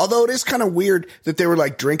 although it is kind of weird that they were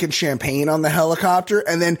like drinking champagne on the helicopter,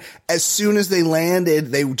 and then as soon as they landed,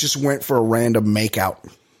 they just went for a random makeout.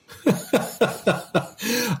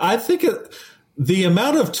 I think the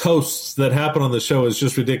amount of toasts that happen on the show is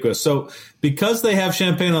just ridiculous. So because they have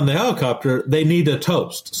champagne on the helicopter, they need a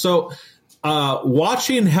toast. So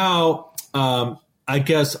watching how, I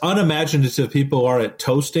guess, unimaginative people are at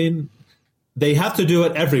toasting, they have to do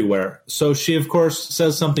it everywhere. So she, of course,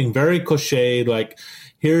 says something very cliched, like,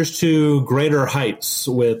 here's to greater heights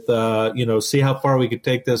with, see how far we could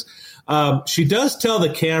take this. She does tell the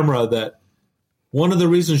camera that one of the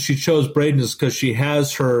reasons she chose Braden is because she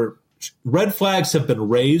has her red flags have been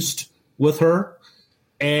raised with her,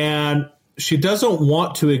 and she doesn't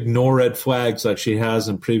want to ignore red flags like she has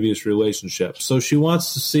in previous relationships. So she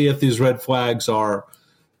wants to see if these red flags are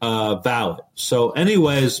valid. So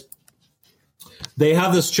anyways, they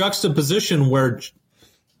have this juxtaposition where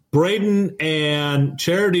Braden and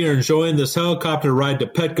Charity are enjoying this helicopter ride to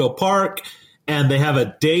Petco Park, and they have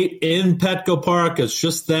a date in Petco Park. It's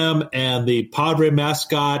just them and the Padre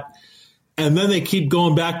mascot. And then they keep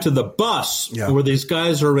going back to the bus where these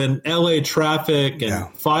guys are in LA traffic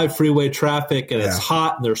and 5 freeway traffic, and it's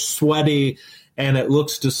hot and they're sweaty and it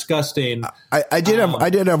looks disgusting. I did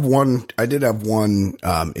have one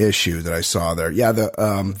issue that I saw there. Yeah.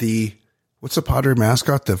 The what's the Padre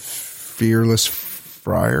mascot? The Fearless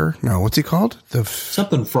Friar? No, what's he called?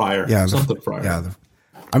 Something Friar. Yeah. Something Friar. Yeah.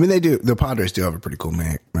 The Padres do have a pretty cool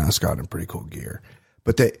mascot and pretty cool gear,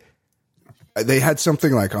 but they had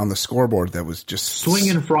something like on the scoreboard that was just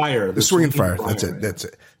Swinging Friar. The Swinging Friar. That's it. That's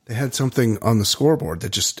it. They had something on the scoreboard that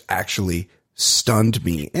just actually stunned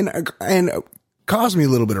me and caused me a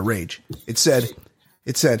little bit of rage. It said,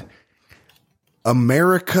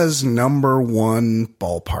 America's #1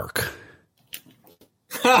 ballpark.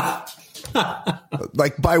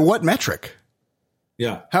 Like, by what metric?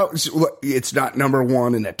 Yeah. It's not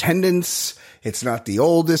 #1 in attendance. It's not the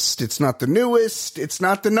oldest. It's not the newest. It's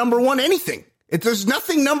not the #1 anything. There's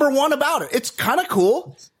nothing #1 about it. It's kind of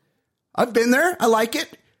cool. I've been there. I like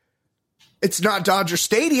it. It's not Dodger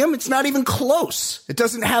Stadium. It's not even close. It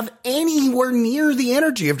doesn't have anywhere near the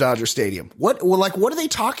energy of Dodger Stadium. What are they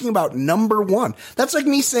talking about? #1. That's like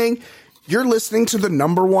me saying you're listening to the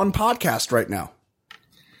 #1 podcast right now.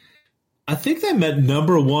 I think they meant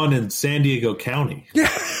 #1 in San Diego County.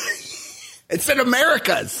 Yeah. It said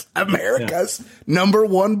America's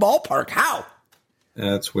 #1 ballpark. How?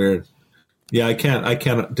 That's weird. Yeah, I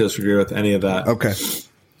can't disagree with any of that. Okay.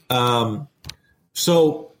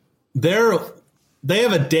 So they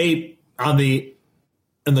have a date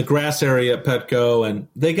in the grass area at Petco, and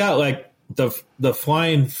they got like the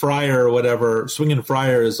Flying Friar or whatever, Swinging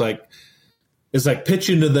Friar is like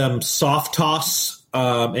pitching to them soft toss,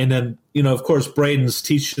 and then of course Braden's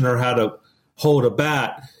teaching her how to hold a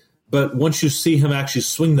bat. But once you see him actually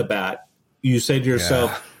swing the bat, you say to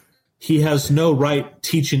yourself, he has no right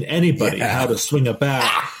teaching anybody how to swing a bat.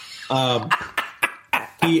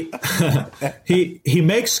 He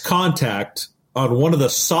makes contact on one of the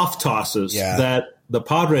soft tosses that the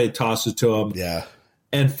Padre tosses to him. Yeah.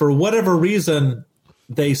 And for whatever reason,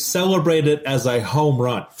 they celebrate it as a home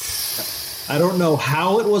run. I don't know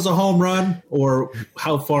how it was a home run or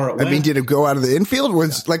how far it went. I mean, did it go out of the infield?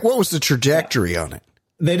 What was the trajectory on it?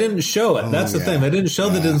 They didn't show it. That's the thing. They didn't show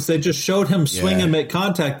the distance. They just showed him swing and make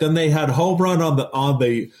contact. Then they had home run on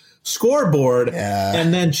the scoreboard. Yeah.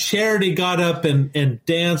 And then Charity got up and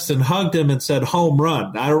danced and hugged him and said home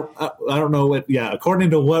run. I don't know what. Yeah,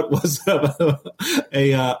 according to what was a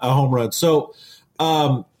home run. So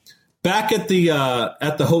back at the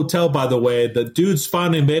hotel, by the way, the dudes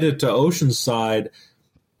finally made it to Oceanside,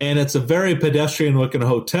 and it's a very pedestrian looking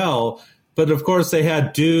hotel. but of course they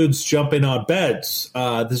had dudes jumping on beds.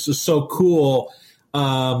 This was so cool.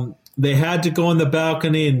 They had to go on the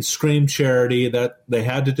balcony and scream charity. That they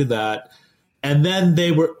had to do that, and then they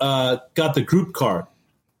got the group card.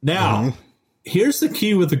 Now, here's the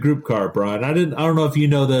key with the group card, Brian. I don't know if you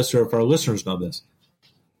know this or if our listeners know this.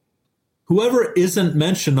 Whoever isn't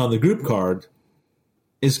mentioned on the group card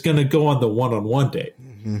is going to go on the one-on-one date.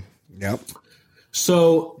 Yep.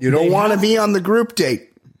 So you don't want to be on the group date.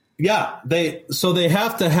 Yeah, they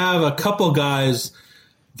have to have a couple guys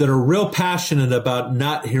that are real passionate about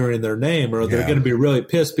not hearing their name, or they're going to be really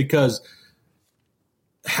pissed, because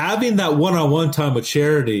having that one-on-one time with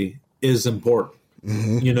Charity is important.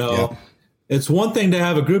 You know, it's one thing to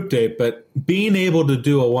have a group date, but being able to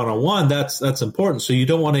do a one-on-one, that's important. So you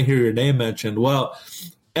don't want to hear your name mentioned. Well,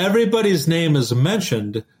 everybody's name is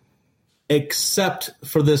mentioned except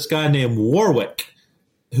for this guy named Warwick,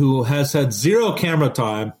 who has had zero camera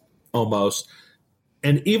time almost.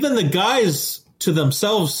 And even the guys to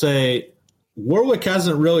themselves say, Warwick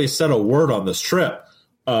hasn't really said a word on this trip.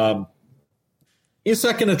 He's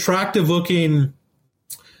like an attractive looking,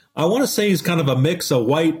 I want to say he's kind of a mix, a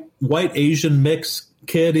white Asian mix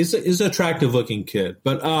kid. He's an attractive looking kid.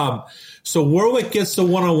 But so Warwick gets the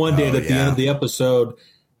one-on-one date at the end of the episode,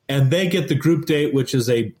 and they get the group date, which is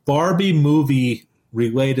a Barbie movie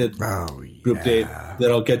related group date that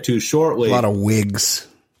I'll get to shortly. A lot of wigs.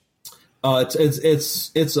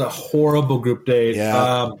 It's a horrible group date.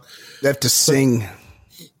 Yeah. They have to sing.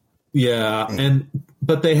 Yeah,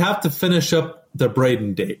 but they have to finish up the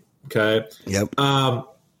Brayden date. Okay. Yep.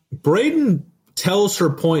 Brayden tells her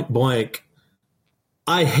point blank,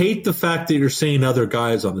 I hate the fact that you're seeing other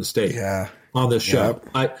guys on this date. Yeah. On this show.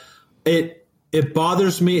 It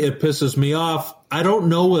bothers me. It pisses me off. I don't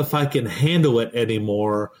know if I can handle it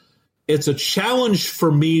anymore. It's a challenge for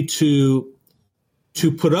me to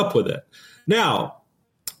put up with it. Now,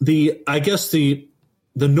 I guess the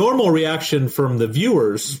normal reaction from the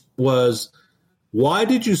viewers was, why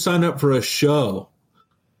did you sign up for a show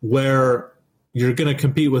where you're going to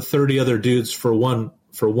compete with 30 other dudes for one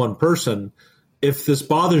person if this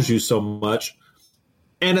bothers you so much?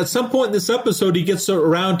 And at some point in this episode, he gets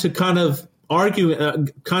around to kind of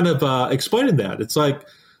explaining that. It's like,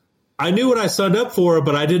 I knew what I signed up for,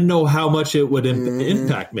 but I didn't know how much it would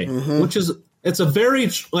impact me, which is, it's a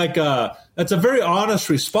very honest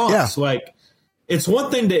response. Yeah. Like, it's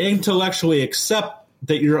one thing to intellectually accept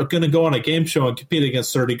that you're going to go on a game show and compete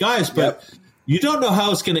against 30 guys, but you don't know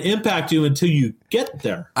how it's going to impact you until you get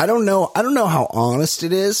there. I don't know how honest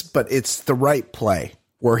it is, but it's the right play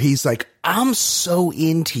where he's like, I'm so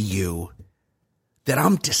into you that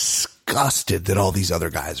I'm disgusted that all these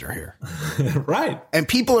other guys are here. Right. And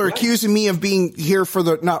people are accusing me of being here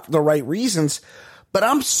for not the right reasons, but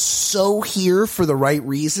I'm so here for the right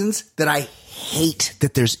reasons that I hate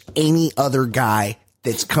that there's any other guy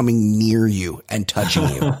that's coming near you and touching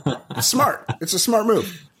you. Smart. It's a smart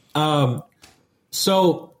move.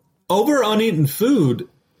 So over Uneaten Food,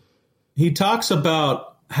 he talks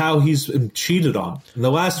about how he's been cheated on. In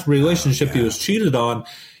the last relationship he was cheated on.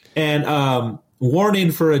 And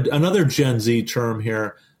warning for another Gen Z term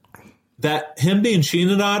here, that him being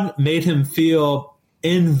cheated on made him feel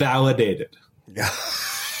invalidated. Yeah.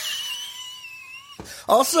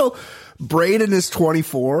 Also, Brayden is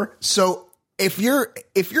 24. So if you're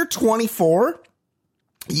 24,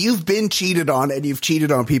 you've been cheated on and you've cheated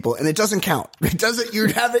on people, and it doesn't count. It doesn't. You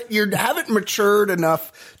haven't matured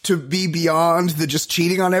enough to be beyond the just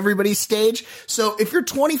cheating on everybody stage. So if you're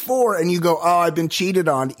 24 and you go, "Oh, I've been cheated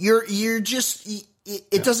on,"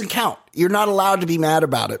 it doesn't count. You're not allowed to be mad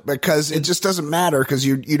about it because it just doesn't matter because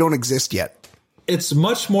you don't exist yet. It's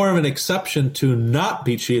much more of an exception to not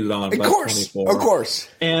be cheated on. Of course.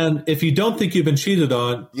 And if you don't think you've been cheated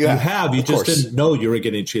on, you have. You just didn't know you were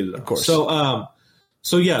getting cheated on. Of course.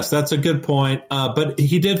 So yes, that's a good point. But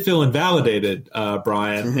he did feel invalidated,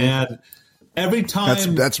 Brian. And every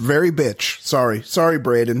time that's very bitch. Sorry,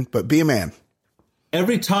 Brayden, but be a man.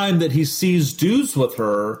 Every time that he sees dudes with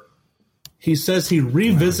her, he says he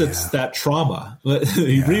revisits that trauma.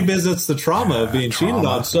 He revisits the trauma of being cheated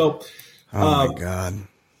on. So. Oh my God.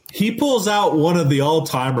 He pulls out one of the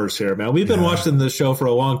all-timers here, man. We've been watching this show for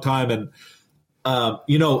a long time, and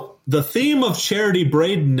the theme of Charity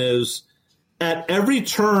Brayden is at every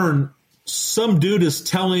turn, some dude is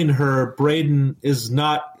telling her Brayden is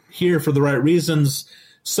not here for the right reasons.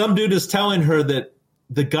 Some dude is telling her that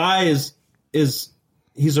the guy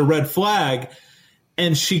he's a red flag,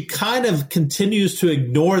 and she kind of continues to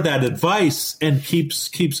ignore that advice and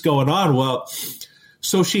keeps going on. Well,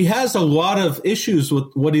 so she has a lot of issues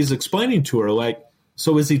with what he's explaining to her. Like,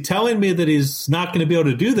 So is he telling me that he's not going to be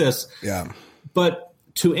able to do this? Yeah. But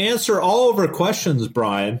to answer all of her questions,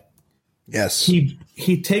 Brian, Yes. he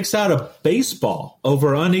takes out a baseball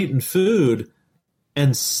over uneaten food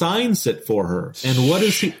and signs it for her. And what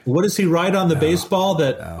does he write on the baseball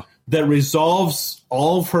that resolves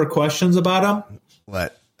all of her questions about him?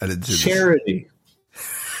 What? I didn't see Charity.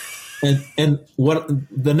 And what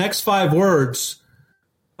the next 5 words,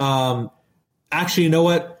 actually, you know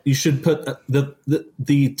what? You should put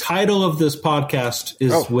the title of this podcast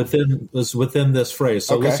is within this phrase.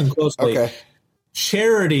 So listen closely. Okay.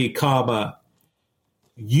 Charity, comma,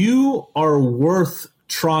 you are worth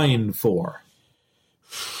trying for.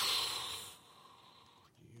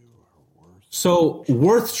 So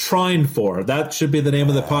worth trying for. That should be the name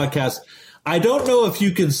of the podcast. I don't know if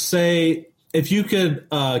you could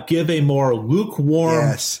give a more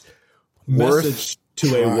lukewarm message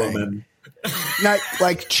to a woman. Not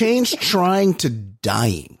like change trying to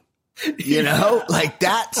dying. You know, like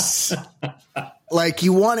that's like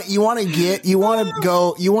you want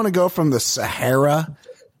to go from the Sahara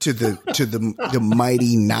to the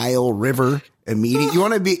mighty Nile River immediately. You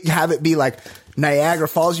want to have it be like Niagara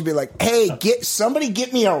Falls. You'd be like, hey,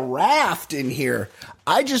 get me a raft in here.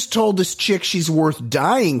 I just told this chick she's worth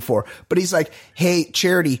dying for. But he's like, hey,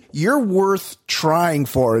 Charity, you're worth trying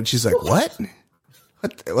for. And she's like, what?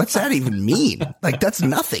 What's that even mean? Like, that's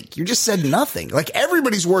nothing. You just said nothing. Like,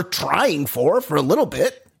 everybody's worth trying for a little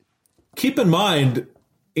bit. Keep in mind,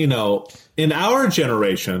 in our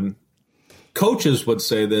generation, coaches would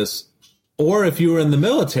say this, or if you were in the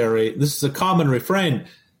military, this is a common refrain.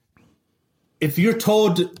 If you're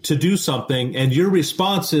told to do something and your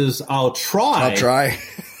response is, I'll try.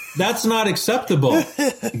 That's not acceptable.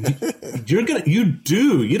 You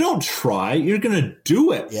don't try. You're going to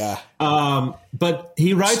do it. Yeah. But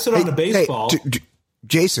he writes it on a baseball. Hey,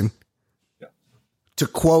 Jason, to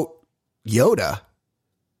quote Yoda,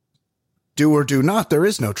 do or do not, there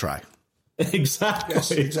is no try. Exactly.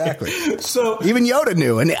 Yes, exactly. So even Yoda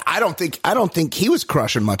knew, and I don't think he was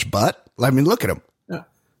crushing much butt. I mean, look at him.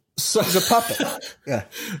 So, he's a puppet. Yeah.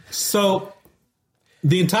 So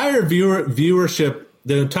the entire viewership,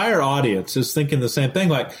 the entire audience is thinking the same thing.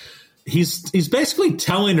 Like he's basically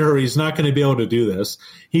telling her he's not going to be able to do this.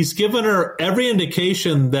 He's given her every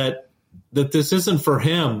indication that this isn't for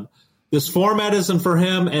him. This format isn't for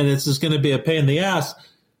him, and it's just going to be a pain in the ass.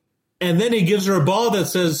 And then he gives her a ball that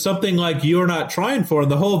says something like, you're not trying for.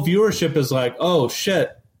 And the whole viewership is like, oh,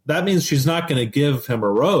 shit. That means she's not going to give him a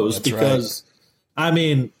rose. That's because, right. I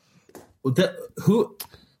mean,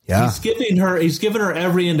 he's giving her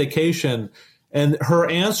every indication. And her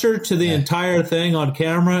answer to the entire thing on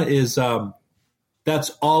camera is, that's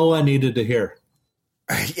all I needed to hear.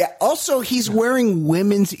 Yeah. Also, he's wearing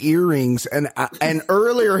women's earrings, and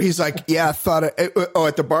earlier he's like, "Yeah, I thought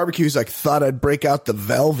at the barbecue he's like, thought I'd break out the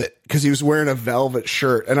velvet because he was wearing a velvet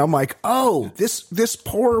shirt." And I'm like, "Oh, this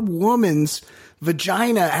poor woman's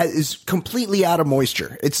vagina is completely out of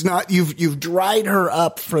moisture. It's not you've dried her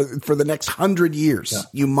up for the next 100 years,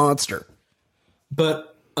 you monster."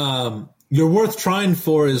 But you're worth trying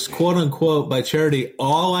for is quote unquote by Charity.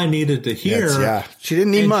 All I needed to hear. She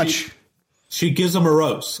didn't need much. She gives him a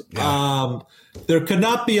rose. Yeah. There could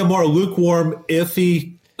not be a more lukewarm,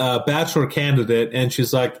 iffy bachelor candidate, and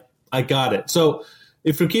she's like, I got it. So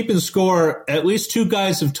if you're keeping score, at least 2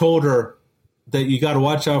 guys have told her that you got to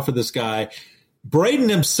watch out for this guy. Braden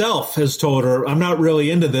himself has told her, I'm not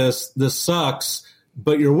really into this. This sucks,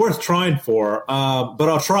 but you're worth trying for. But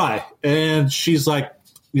I'll try. And she's like,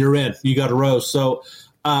 you're in. You got a rose. So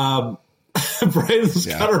Braden's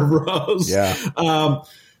got a rose. Yeah.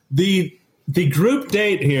 The group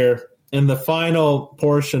date here in the final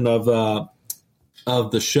portion of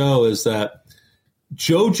the show is that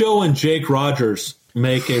JoJo and Jake Rogers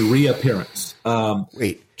make a reappearance.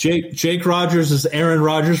 Wait, Jake Rogers is Aaron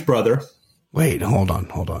Rodgers' brother. Wait, hold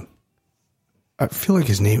on. I feel like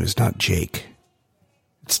his name is not Jake.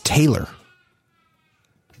 It's Taylor.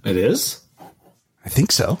 It is? I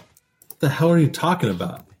think so. What the hell are you talking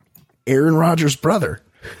about? Aaron Rodgers' brother.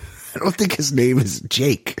 I don't think his name is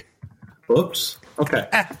Jake. Oops. Okay.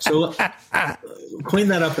 So clean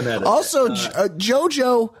that up and edit. Also,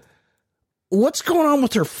 JoJo, what's going on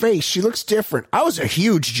with her face? She looks different. I was a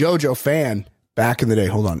huge JoJo fan back in the day.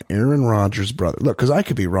 Hold on. Aaron Rodgers' brother. Look, because I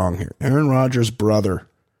could be wrong here. Aaron Rodgers' brother.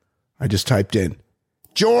 I just typed in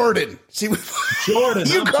Jordan. See, Jordan.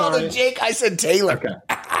 You called him Jake. I said Taylor. Okay.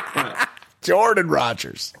 Right. Jordan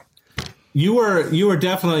Rodgers. You were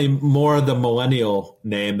definitely more the millennial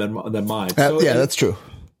name than mine. So that's true.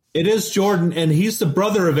 It is Jordan, and he's the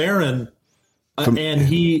brother of Aaron. And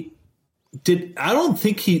he did. I don't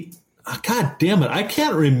think he. God damn it, I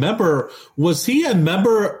can't remember. Was he a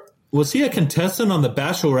contestant on The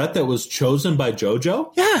Bachelorette that was chosen by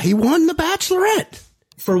JoJo? Yeah, he won The Bachelorette.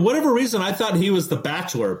 For whatever reason, I thought he was the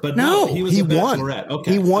Bachelor, but no, he was he the won. Bachelorette.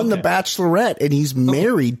 Okay, he won The Bachelorette, and he's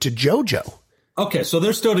married to JoJo. Okay, so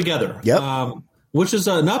they're still together. Yep. Which is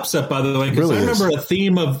an upset, by the way, because Really I remember a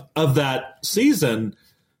theme of that season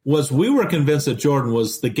was we were convinced that Jordan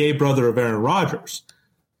was the gay brother of Aaron Rodgers.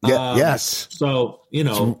 Yeah, yes. So,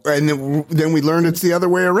 and then we learned it's the other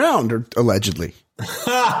way around, or allegedly.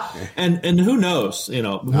 and who knows, who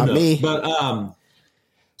Not knows? me. But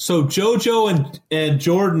so JoJo and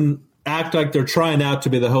Jordan act like they're trying out to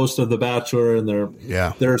be the host of The Bachelor, and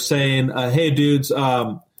they're saying, "Hey, dudes,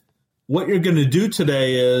 what you're going to do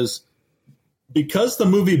today is because the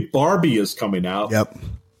movie Barbie is coming out, Yep,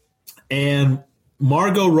 and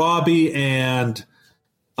Margot Robbie and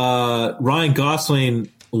Ryan Gosling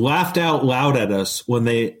laughed out loud at us when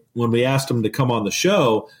we asked them to come on the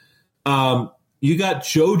show. You got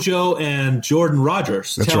JoJo and Jordan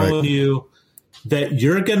Rodgers telling you that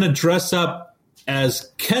you're going to dress up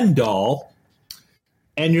as Ken doll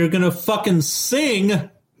and you're going to fucking sing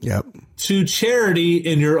to charity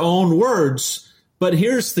in your own words. But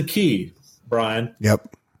here's the key, Brian.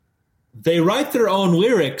 Yep. They write their own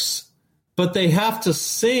lyrics, but they have to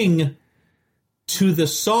sing to the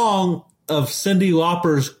song of Cyndi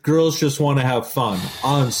Lauper's Girls Just Want to Have Fun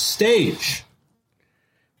on stage.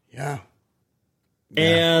 Yeah.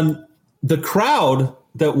 And the crowd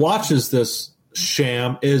that watches this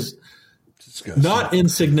sham is not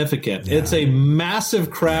insignificant. Yeah. It's a massive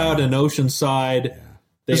crowd in Oceanside. Yeah.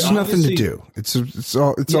 There's nothing to do. It's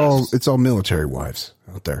all military wives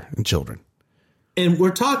out there and children. And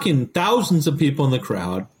we're talking thousands of people in the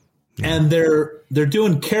crowd, and they're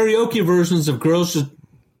doing karaoke versions of Girls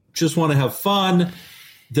Just Want to Have Fun.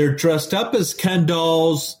 They're dressed up as Ken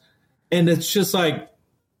dolls, and it's just like,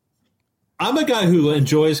 I'm a guy who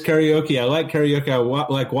enjoys karaoke. I like karaoke. I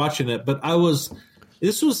like watching it, but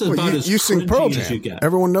this was about as you sing Pearl Jam. As you get.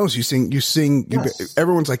 Everyone knows you sing. Yes.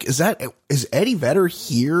 Everyone's like, is Eddie Vedder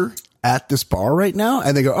here at this bar right now?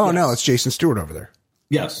 And they go, oh no, it's Jason Stewart over there.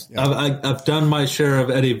 Yes, yeah. I've done my share of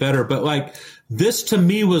Eddie Vedder, but like this to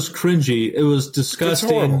me was cringy. It was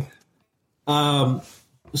disgusting. A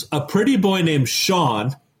pretty boy named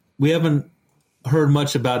Sean. We haven't heard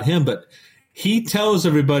much about him, but he tells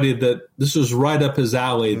everybody that this is right up his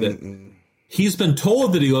alley. That he's been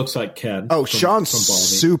told that he looks like Ken. Oh, Sean's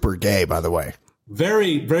super gay, by the way.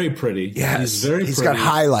 Very, very pretty. Yes, he's got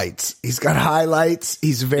highlights. He's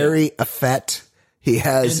very effete. He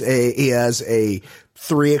has a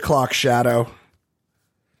 3 o'clock shadow,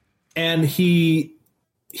 and he's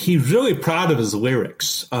really proud of his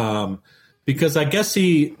lyrics. Because I guess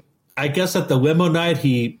at the limo night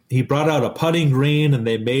he brought out a putting green and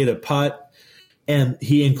they made a putt. And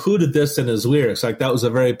he included this in his lyrics. Like, that was a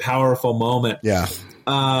very powerful moment. Yeah.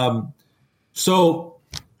 So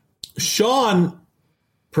Sean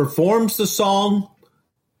performs the song,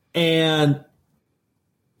 and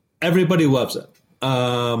everybody loves it.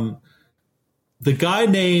 The guy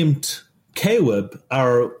named Caleb,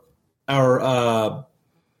 our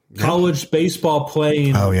college baseball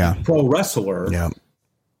playing pro wrestler. Yeah.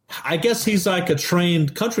 I guess he's like a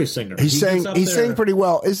trained country singer. He sang pretty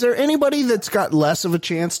well. Is there anybody that's got less of a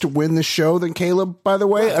chance to win the show than Caleb, by the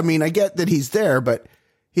way? Right. I mean, I get that he's there, but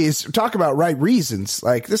talk about right reasons.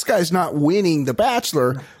 Like, this guy's not winning The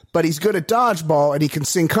Bachelor, but he's good at dodgeball and he can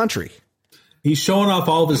sing country. He's showing off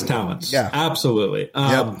all of his talents. Yeah. Absolutely.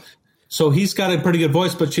 So he's got a pretty good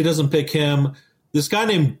voice, but she doesn't pick him. This guy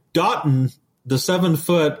named Dotun, the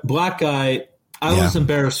 7-foot black guy, I was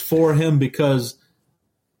embarrassed for him because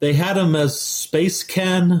they had him as Space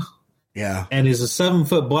Ken. Yeah. And he's a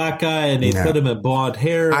 7-foot black guy, and they put him in blonde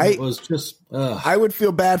hair. It was just, I would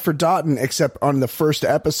feel bad for Dotun, except on the first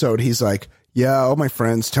episode, he's like, yeah, all my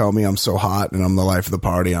friends tell me I'm so hot and I'm the life of the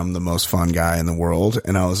party. I'm the most fun guy in the world.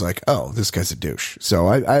 And I was like, oh, this guy's a douche. So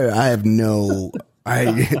I have no,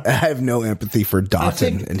 I have no empathy for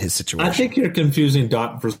Dotun and his situation. I think you're confusing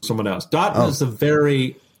Dotun for someone else. Dotun is a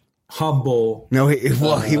very humble. No, he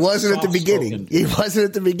wasn't at the beginning. He wasn't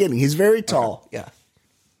at the beginning. He's very tall. Yeah.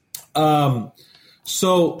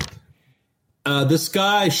 So this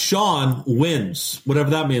guy, Sean, wins, whatever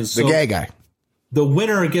that means. The gay guy. The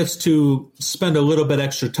winner gets to spend a little bit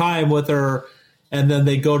extra time with her, and then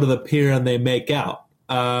they go to the pier and they make out.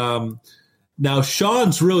 Now,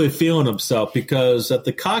 Sean's really feeling himself because at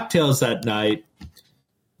the cocktails that night,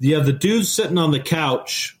 you have the dude sitting on the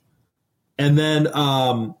couch, and then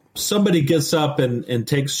somebody gets up and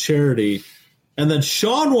takes charity. And then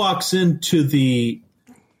Sean walks into the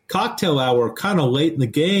cocktail hour kind of late in the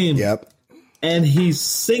game. Yep. And he's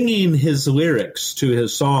singing his lyrics to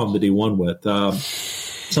his song that he won with.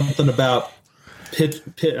 Something about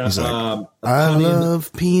I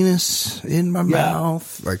love penis in my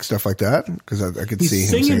mouth, like stuff like that. Because I could see him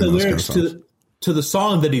singing the lyrics kind of to the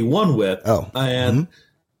song that he won with. And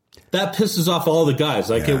that pisses off all the guys.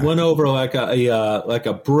 Like it went over like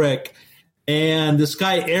a brick. And this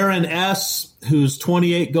guy Aaron S., who's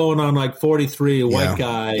 28, going on like 43, white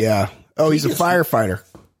guy. Yeah. Oh, he's a firefighter.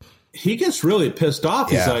 He gets really pissed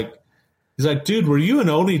off. Yeah. He's like, dude, were you an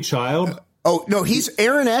only child? Oh no,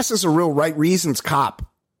 Aaron S. is a real right reasons cop.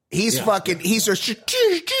 He's he's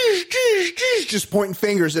just pointing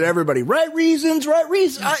fingers at everybody. Right reasons.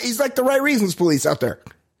 He's like the right reasons police out there.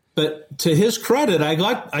 But to his credit, I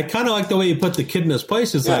kind of like the way he put the kid in his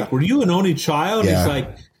place. It's like, were you an only child? Yeah. He's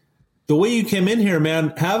like, the way you came in here,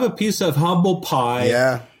 man, have a piece of humble pie.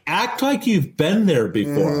 Yeah. Act like you've been there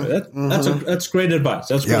before. That's great advice.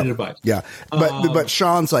 That's great advice. Yeah. But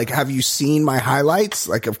Sean's like, have you seen my highlights?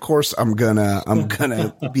 Like, of course I'm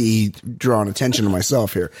gonna be drawing attention to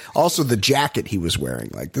myself here. Also the jacket he was wearing.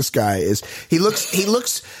 Like this guy he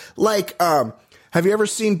looks like, have you ever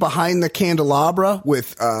seen Behind the Candelabra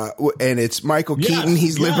with and it's Michael Keaton?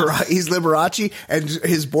 He's Liberace, and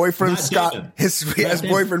his boyfriend Matt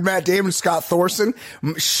boyfriend Matt Damon, Scott Thorson.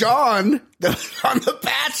 Sean on The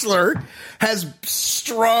Bachelor has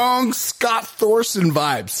strong Scott Thorson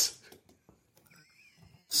vibes.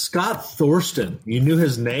 Scott Thorson, you knew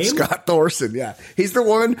his name? Scott Thorson, yeah, he's the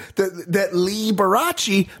one that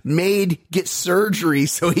Liberace made get surgery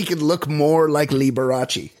so he could look more like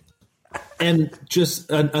Liberace. And just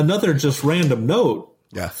another random note.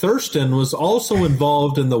 Yeah. Thurston was also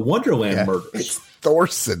involved in the Wonderland murders. It's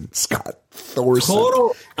Thorson, Scott Thorson.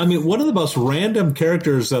 One of the most random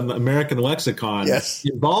characters in the American lexicon. Yes.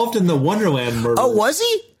 Involved in the Wonderland murders. Oh, was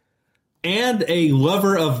he? And a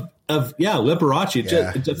lover of Liberace.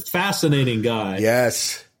 Yeah. Just a fascinating guy.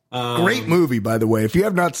 Yes. Great movie, by the way. If you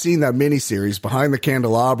have not seen that miniseries, Behind the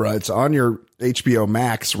Candelabra, it's on your HBO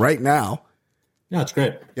Max right now. Yeah, it's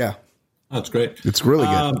great. Yeah. That's great. It's really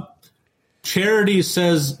good. Charity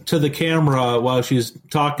says to the camera while she's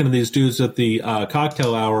talking to these dudes at the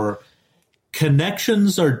cocktail hour,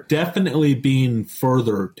 connections are definitely being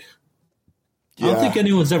furthered. I don't think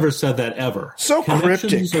anyone's ever said that ever. So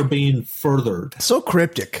connections cryptic. are being furthered. So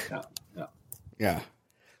cryptic. Yeah.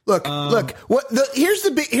 Look. Here's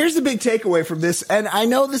the big takeaway from this, and I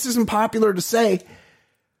know this isn't popular to say,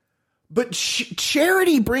 but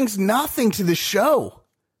Charity brings nothing to the show.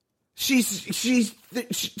 She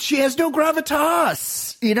has no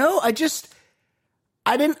gravitas, you know. I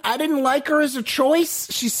didn't like her as a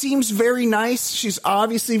choice. She seems very nice. She's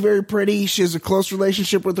obviously very pretty. She has a close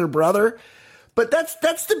relationship with her brother. But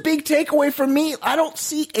that's the big takeaway from me. I don't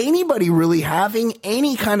see anybody really having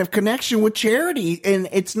any kind of connection with Charity, and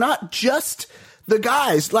it's not just the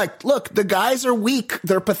guys. Like, look, the guys are weak.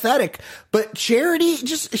 They're pathetic. But Charity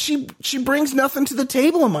she brings nothing to the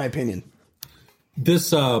table, in my opinion.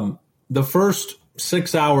 This the first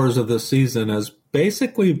 6 hours of the season has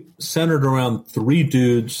basically centered around 3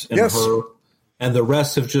 dudes and her, and the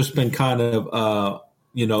rest have just been kind of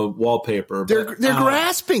wallpaper. They're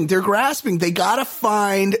grasping. They're grasping. They gotta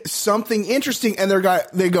find something interesting, and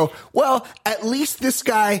they go, well, at least this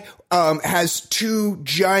guy has 2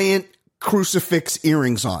 giant crucifix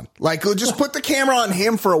earrings on. Like, just put the camera on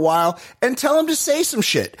him for a while and tell him to say some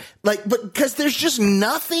shit. Like, but because there's just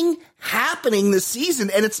nothing happening this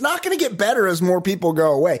season, and it's not going to get better as more people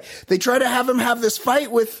go away. They try to have him have this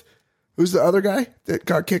fight with, who's the other guy that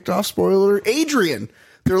got kicked off? Spoiler, Adrian.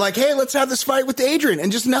 They're like, hey, let's have this fight with Adrian,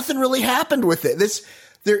 and just nothing really happened with it.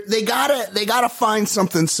 They gotta find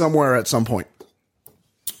something somewhere at some point.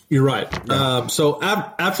 You're right. So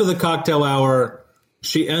after the cocktail hour,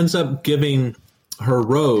 she ends up giving her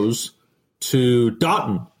rose to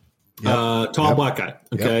Dotun, tall black guy.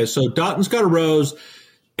 Okay, so Dotton's got a rose,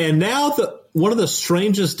 and now one of the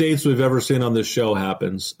strangest dates we've ever seen on this show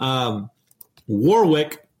happens.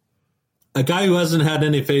 Warwick, a guy who hasn't had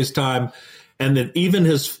any FaceTime, and that even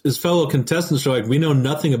his fellow contestants are like, we know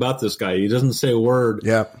nothing about this guy. He doesn't say a word.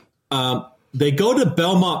 Yeah. They go to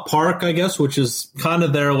Belmont Park, I guess, which is kind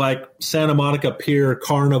of their like Santa Monica Pier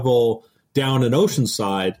Carnival down in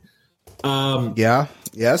Oceanside.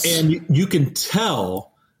 Yes. And you can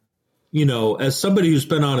tell, as somebody who's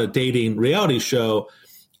been on a dating reality show,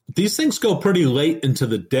 these things go pretty late into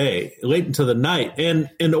the day, late into the night. And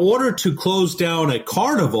in order to close down a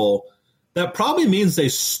carnival, that probably means they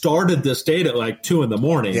started this date at like 2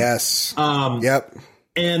 a.m. Yes.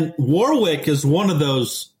 And Warwick is one of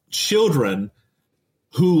those children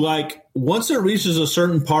who, like, once it reaches a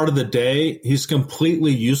certain part of the day, he's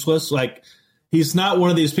completely useless. Like, he's not one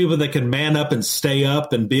of these people that can man up and stay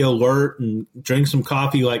up and be alert and drink some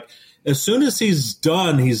coffee. Like, as soon as he's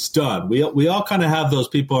done, he's done. We all kind of have those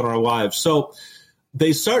people in our lives. So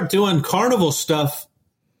they start doing carnival stuff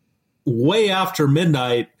way after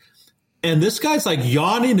midnight, and this guy's like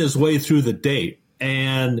yawning his way through the date.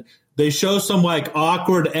 And they show some like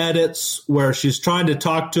awkward edits where she's trying to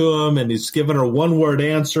talk to him and he's giving her one-word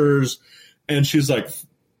answers, and she's like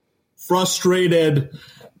frustrated.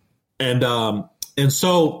 And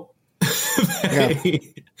so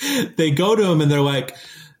they go to him and they're like,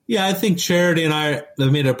 yeah, I think Charity and I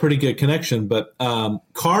have made a pretty good connection, but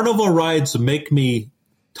carnival rides make me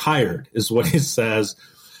tired, is what he says.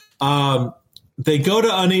 They go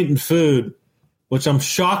to Uneaten Food, which I'm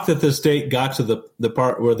shocked that this date got to the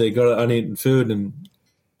part where they go to Uneaten Food, and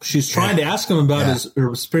she's trying to ask him about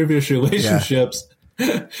his previous relationships.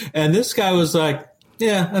 Yeah. And this guy was like,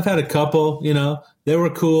 yeah, I've had a couple, They were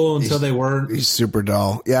cool until they weren't. He's super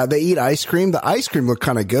dull. Yeah, they eat ice cream. The ice cream looked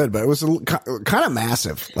kind of good, but it was kind of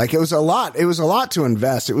massive. Like, it was a lot. It was a lot to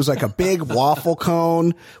invest. It was like a big waffle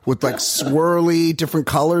cone with like swirly different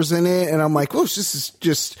colors in it. And I'm like, oh, this is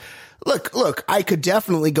just look, I could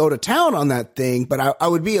definitely go to town on that thing, but I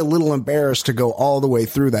would be a little embarrassed to go all the way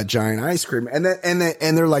through that giant ice cream. And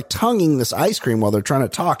they're like tonguing this ice cream while they're trying to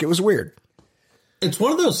talk. It was weird. It's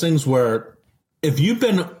one of those things where if you've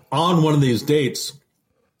been on one of these dates,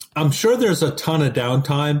 I'm sure there's a ton of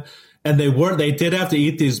downtime, and they did have to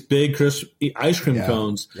eat these big crisp ice cream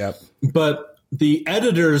cones. Yep. But the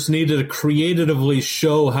editors needed to creatively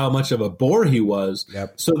show how much of a bore he was.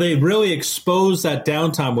 Yep. So they really exposed that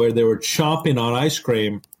downtime where they were chomping on ice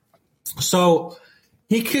cream. So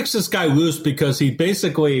he kicks this guy loose because he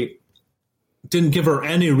basically didn't give her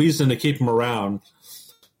any reason to keep him around.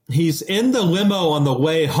 He's in the limo on the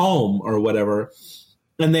way home or whatever,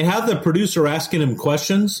 and they have the producer asking him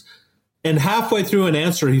questions, and halfway through an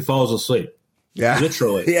answer, he falls asleep. Yeah.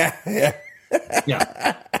 Literally.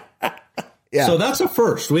 Yeah. So that's a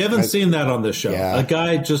first. We haven't seen that on this show. Yeah. A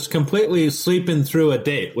guy just completely sleeping through a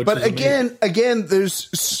date. Which but is again, there's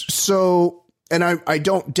so, and I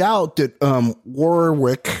don't doubt that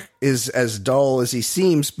Warwick is as dull as he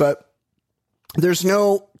seems, but there's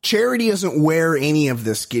no Charity doesn't wear any of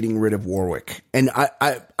this getting rid of Warwick. And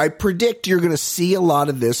I predict you're going to see a lot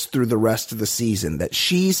of this through the rest of the season, that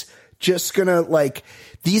she's just going to, like,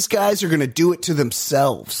 these guys are going to do it to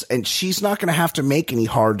themselves, and she's not going to have to make any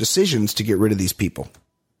hard decisions to get rid of these people.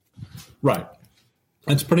 Right.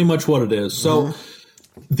 That's pretty much what it is. So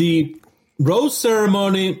the rose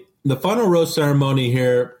ceremony, the final rose ceremony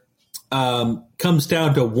here comes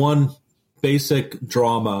down to one basic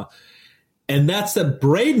drama. And that's that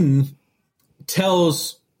Braden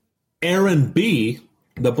tells Aaron B.,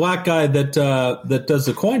 the black guy that does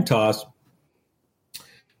the coin toss,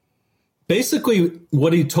 basically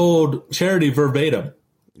what he told Charity verbatim.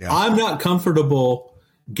 Yeah. I'm not comfortable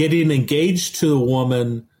getting engaged to a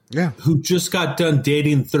woman who just got done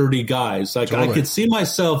dating 30 guys. Like, totally. I could see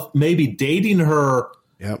myself maybe dating her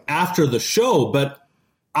after the show, but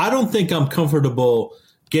I don't think I'm comfortable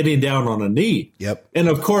getting down on a knee. Yep. And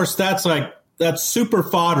of course, that's super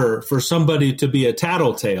fodder for somebody to be a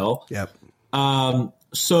tattletale. Yep.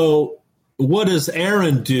 So what does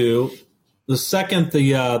Aaron do? The second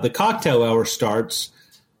the cocktail hour starts,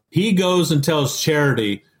 he goes and tells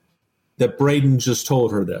Charity that Braden just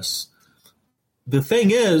told her this. The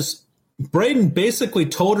thing is, Braden basically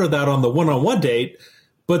told her that on the one-on-one date,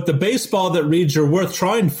 but the baseball that reads you're worth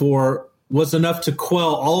trying for was enough to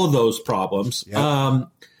quell all of those problems. Yep.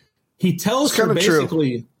 He tells her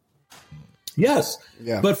basically... True. Yes.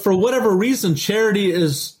 Yeah. But for whatever reason, Charity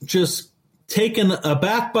is just taken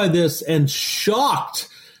aback by this and shocked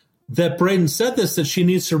that Braden said this, that she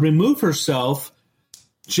needs to remove herself.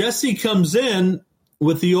 Jesse comes in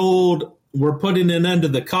with the old, we're putting an end to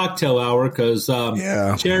the cocktail hour because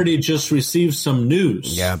Charity just received some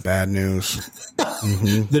news. Yeah, bad news.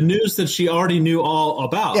 The news that she already knew all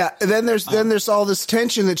about. Yeah, and then there's all this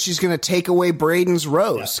tension that she's going to take away Braden's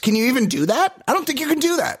rose. Yeah. Can you even do that? I don't think you can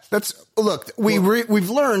do that. We've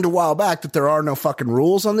learned a while back that there are no fucking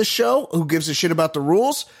rules on this show. Who gives a shit about the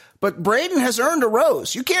rules? But Braden has earned a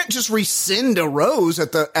rose. You can't just rescind a rose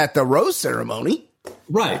at the rose ceremony.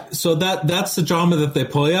 Right. So that's the drama that they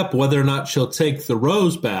play up, whether or not she'll take the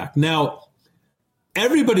rose back. Now,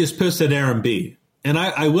 everybody's pissed at Aaron B. And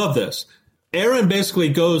I love this. Aaron basically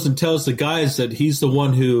goes and tells the guys that he's the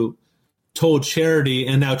one who told Charity,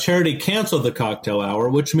 and now Charity canceled the cocktail hour,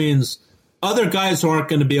 which means other guys aren't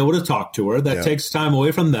going to be able to talk to her. That takes time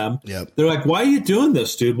away from them. Yep. They're like, why are you doing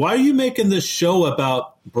this, dude? Why are you making this show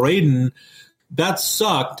about Braden? That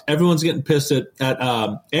sucked. Everyone's getting pissed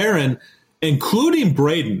at Aaron, including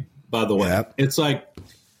Braden, by the way. Yep. It's like,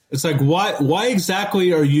 why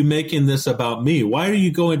exactly are you making this about me? Why are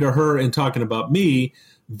you going to her and talking about me?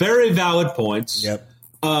 Very valid points. Yep.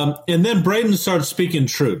 And then Braden starts speaking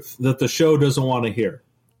truth that the show doesn't want to hear.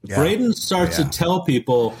 Yeah. Braden starts to tell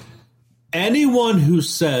people, anyone who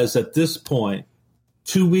says at this point,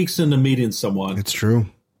 2 weeks into meeting someone, It's true.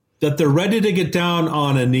 that they're ready to get down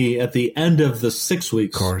on a knee at the end of the 6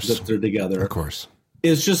 weeks that they're together, Of course.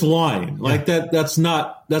 is just lying. Like that's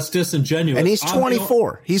disingenuous. And he's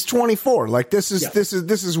 24. He's 24. Like this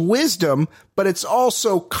is wisdom, but it's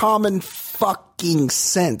also common fucking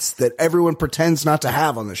sense that everyone pretends not to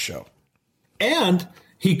have on the show. And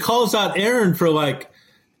he calls out Aaron for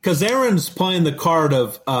because Aaron's playing the card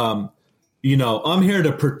of, I'm here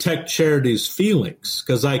to protect Charity's feelings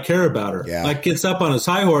because I care about her. Yeah. Gets up on his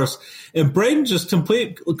high horse, and Braden just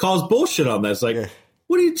calls bullshit on this.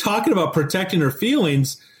 What are you talking about protecting her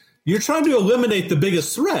feelings? You're trying to eliminate the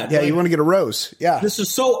biggest threat. Yeah, you want to get a rose. Yeah. This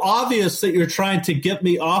is so obvious that you're trying to get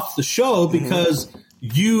me off the show because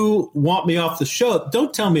you want me off the show.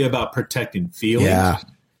 Don't tell me about protecting feelings. Yeah.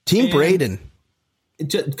 Team Braden.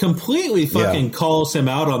 Completely fucking calls him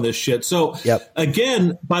out on this shit. So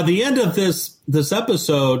again, by the end of this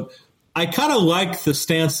episode, I kind of like the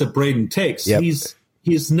stance that Braden takes. Yep.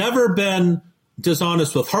 He's never been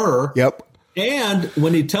dishonest with her. Yep. And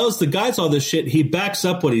when he tells the guys all this shit, he backs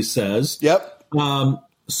up what he says. Yep.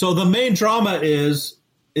 So the main drama is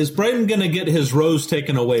Braden going to get his rose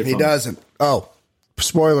taken away from him? He doesn't. Oh,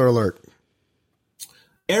 spoiler alert.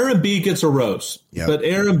 Aaron B gets a rose, but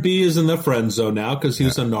Aaron B is in the friend zone now because he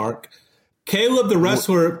was a narc. Caleb, the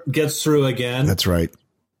wrestler, gets through again. That's right.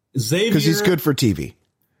 Xavier, because he's good for TV.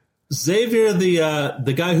 Xavier,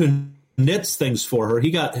 the guy who knits things for her, he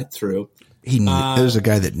got through. There's a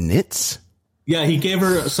guy that knits? Yeah, he gave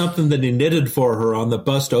her something that he knitted for her on the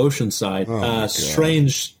bus to Oceanside.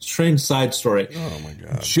 Strange side story. Oh, my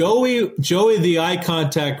God. Joey, the eye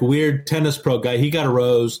contact, weird tennis pro guy, he got a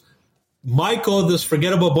rose. Michael, this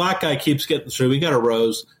forgettable black guy, keeps getting through. He got a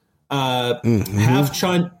rose. Half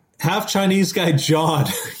Chinese guy, John,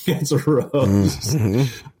 gets a rose.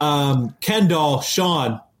 Kendall,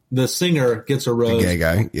 Sean, the singer, gets a rose. The gay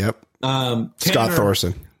guy, yep. Scott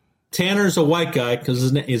Thorson. Tanner's a white guy because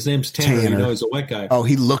his name's Tanner. You know he's a white guy. Oh,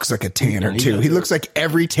 he looks like a Tanner, too. He looks like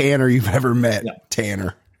every Tanner you've ever met. Yeah.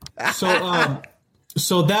 Tanner.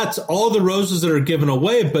 So that's all the roses that are given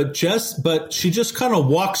away, but she just kind of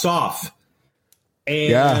walks off.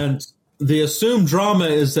 And the assumed drama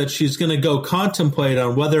is that she's going to go contemplate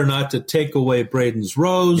on whether or not to take away Braden's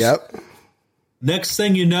rose. Yep. Next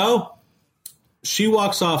thing you know, she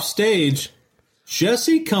walks off stage.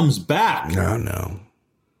 Jesse comes back. No.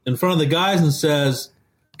 In front of the guys and says,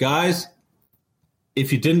 guys,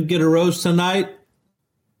 if you didn't get a rose tonight,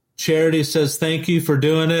 Charity says thank you for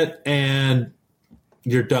doing it, and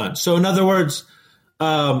you're done. So in other words,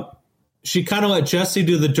 she kind of let Jesse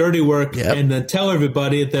do the dirty work and then tell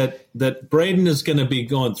everybody that Braden is going to be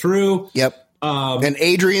going through. Yep. And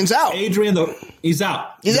Adrian's out. He's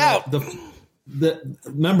out. He's out.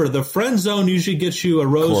 Remember, the friend zone usually gets you a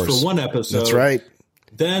rose for one episode. That's right.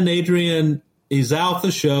 Then Adrian, he's out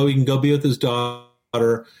the show. He can go be with his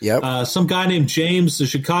daughter. Yep. Some guy named James, the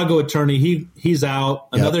Chicago attorney, he's out.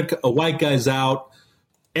 A white guy's out.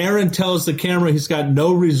 Aaron tells the camera he's got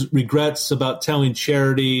no regrets about telling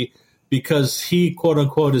Charity because he, quote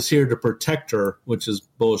unquote, is here to protect her, which is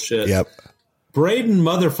bullshit. Yep. Braden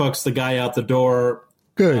motherfucks the guy out the door.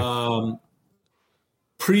 Good.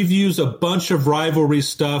 Previews a bunch of rivalry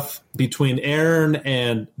stuff between Aaron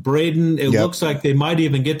and Braden. It looks like they might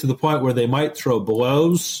even get to the point where they might throw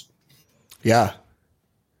blows. Yeah.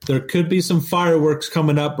 There could be some fireworks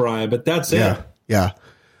coming up, Brian, but that's it. Yeah.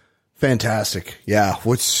 Fantastic. Yeah.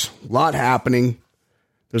 What's a lot happening.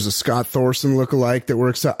 There's a Scott Thorson lookalike that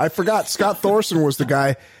works out. I forgot Scott Thorson was the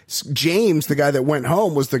guy. James, the guy that went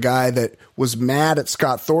home, was the guy that was mad at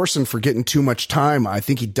Scott Thorson for getting too much time. I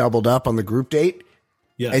think he doubled up on the group date.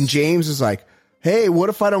 Yes. And James is like, hey, what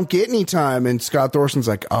if I don't get any time? And Scott Thorson's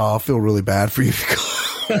like, oh, I'll feel really bad for you.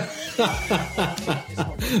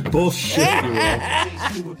 Bullshit.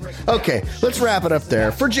 Okay, let's wrap it up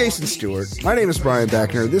there. For Jason Stewart, my name is Brian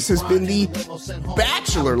Beckner. This has been the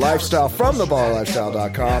Bachelor Lifestyle from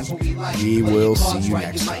theballerlifestyle.com. We will see you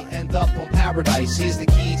next time. End up on paradise. Here's the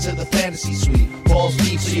key to the fantasy suite. Balls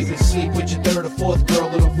deep so you can sleep with your third or fourth girl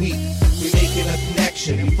of the week. We're making a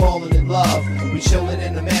connection. We're falling in love. We We chillin'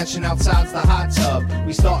 in the mansion, outside's the hot tub.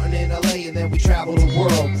 We startin' in LA and then we travel the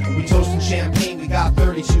world. We toastin' champagne, we got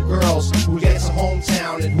 32 girls. Who gets a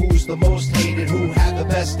hometown and who's the most hated? Who had the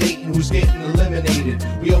best date and who's getting eliminated?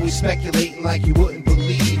 We always speculating like you wouldn't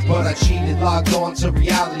believe, but I cheated, logged on to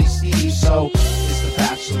reality Steve. So it's the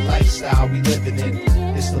bachelor lifestyle we living in.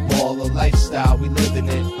 It's the baller lifestyle we living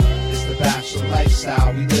in. It's the bachelor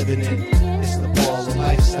lifestyle we living in. It's the baller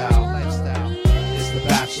lifestyle. It's the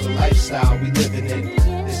bachelor lifestyle we living in.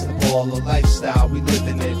 It's the baller lifestyle we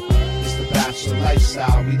living in. It's the bachelor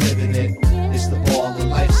lifestyle we living in. It's the baller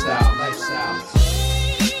lifestyle.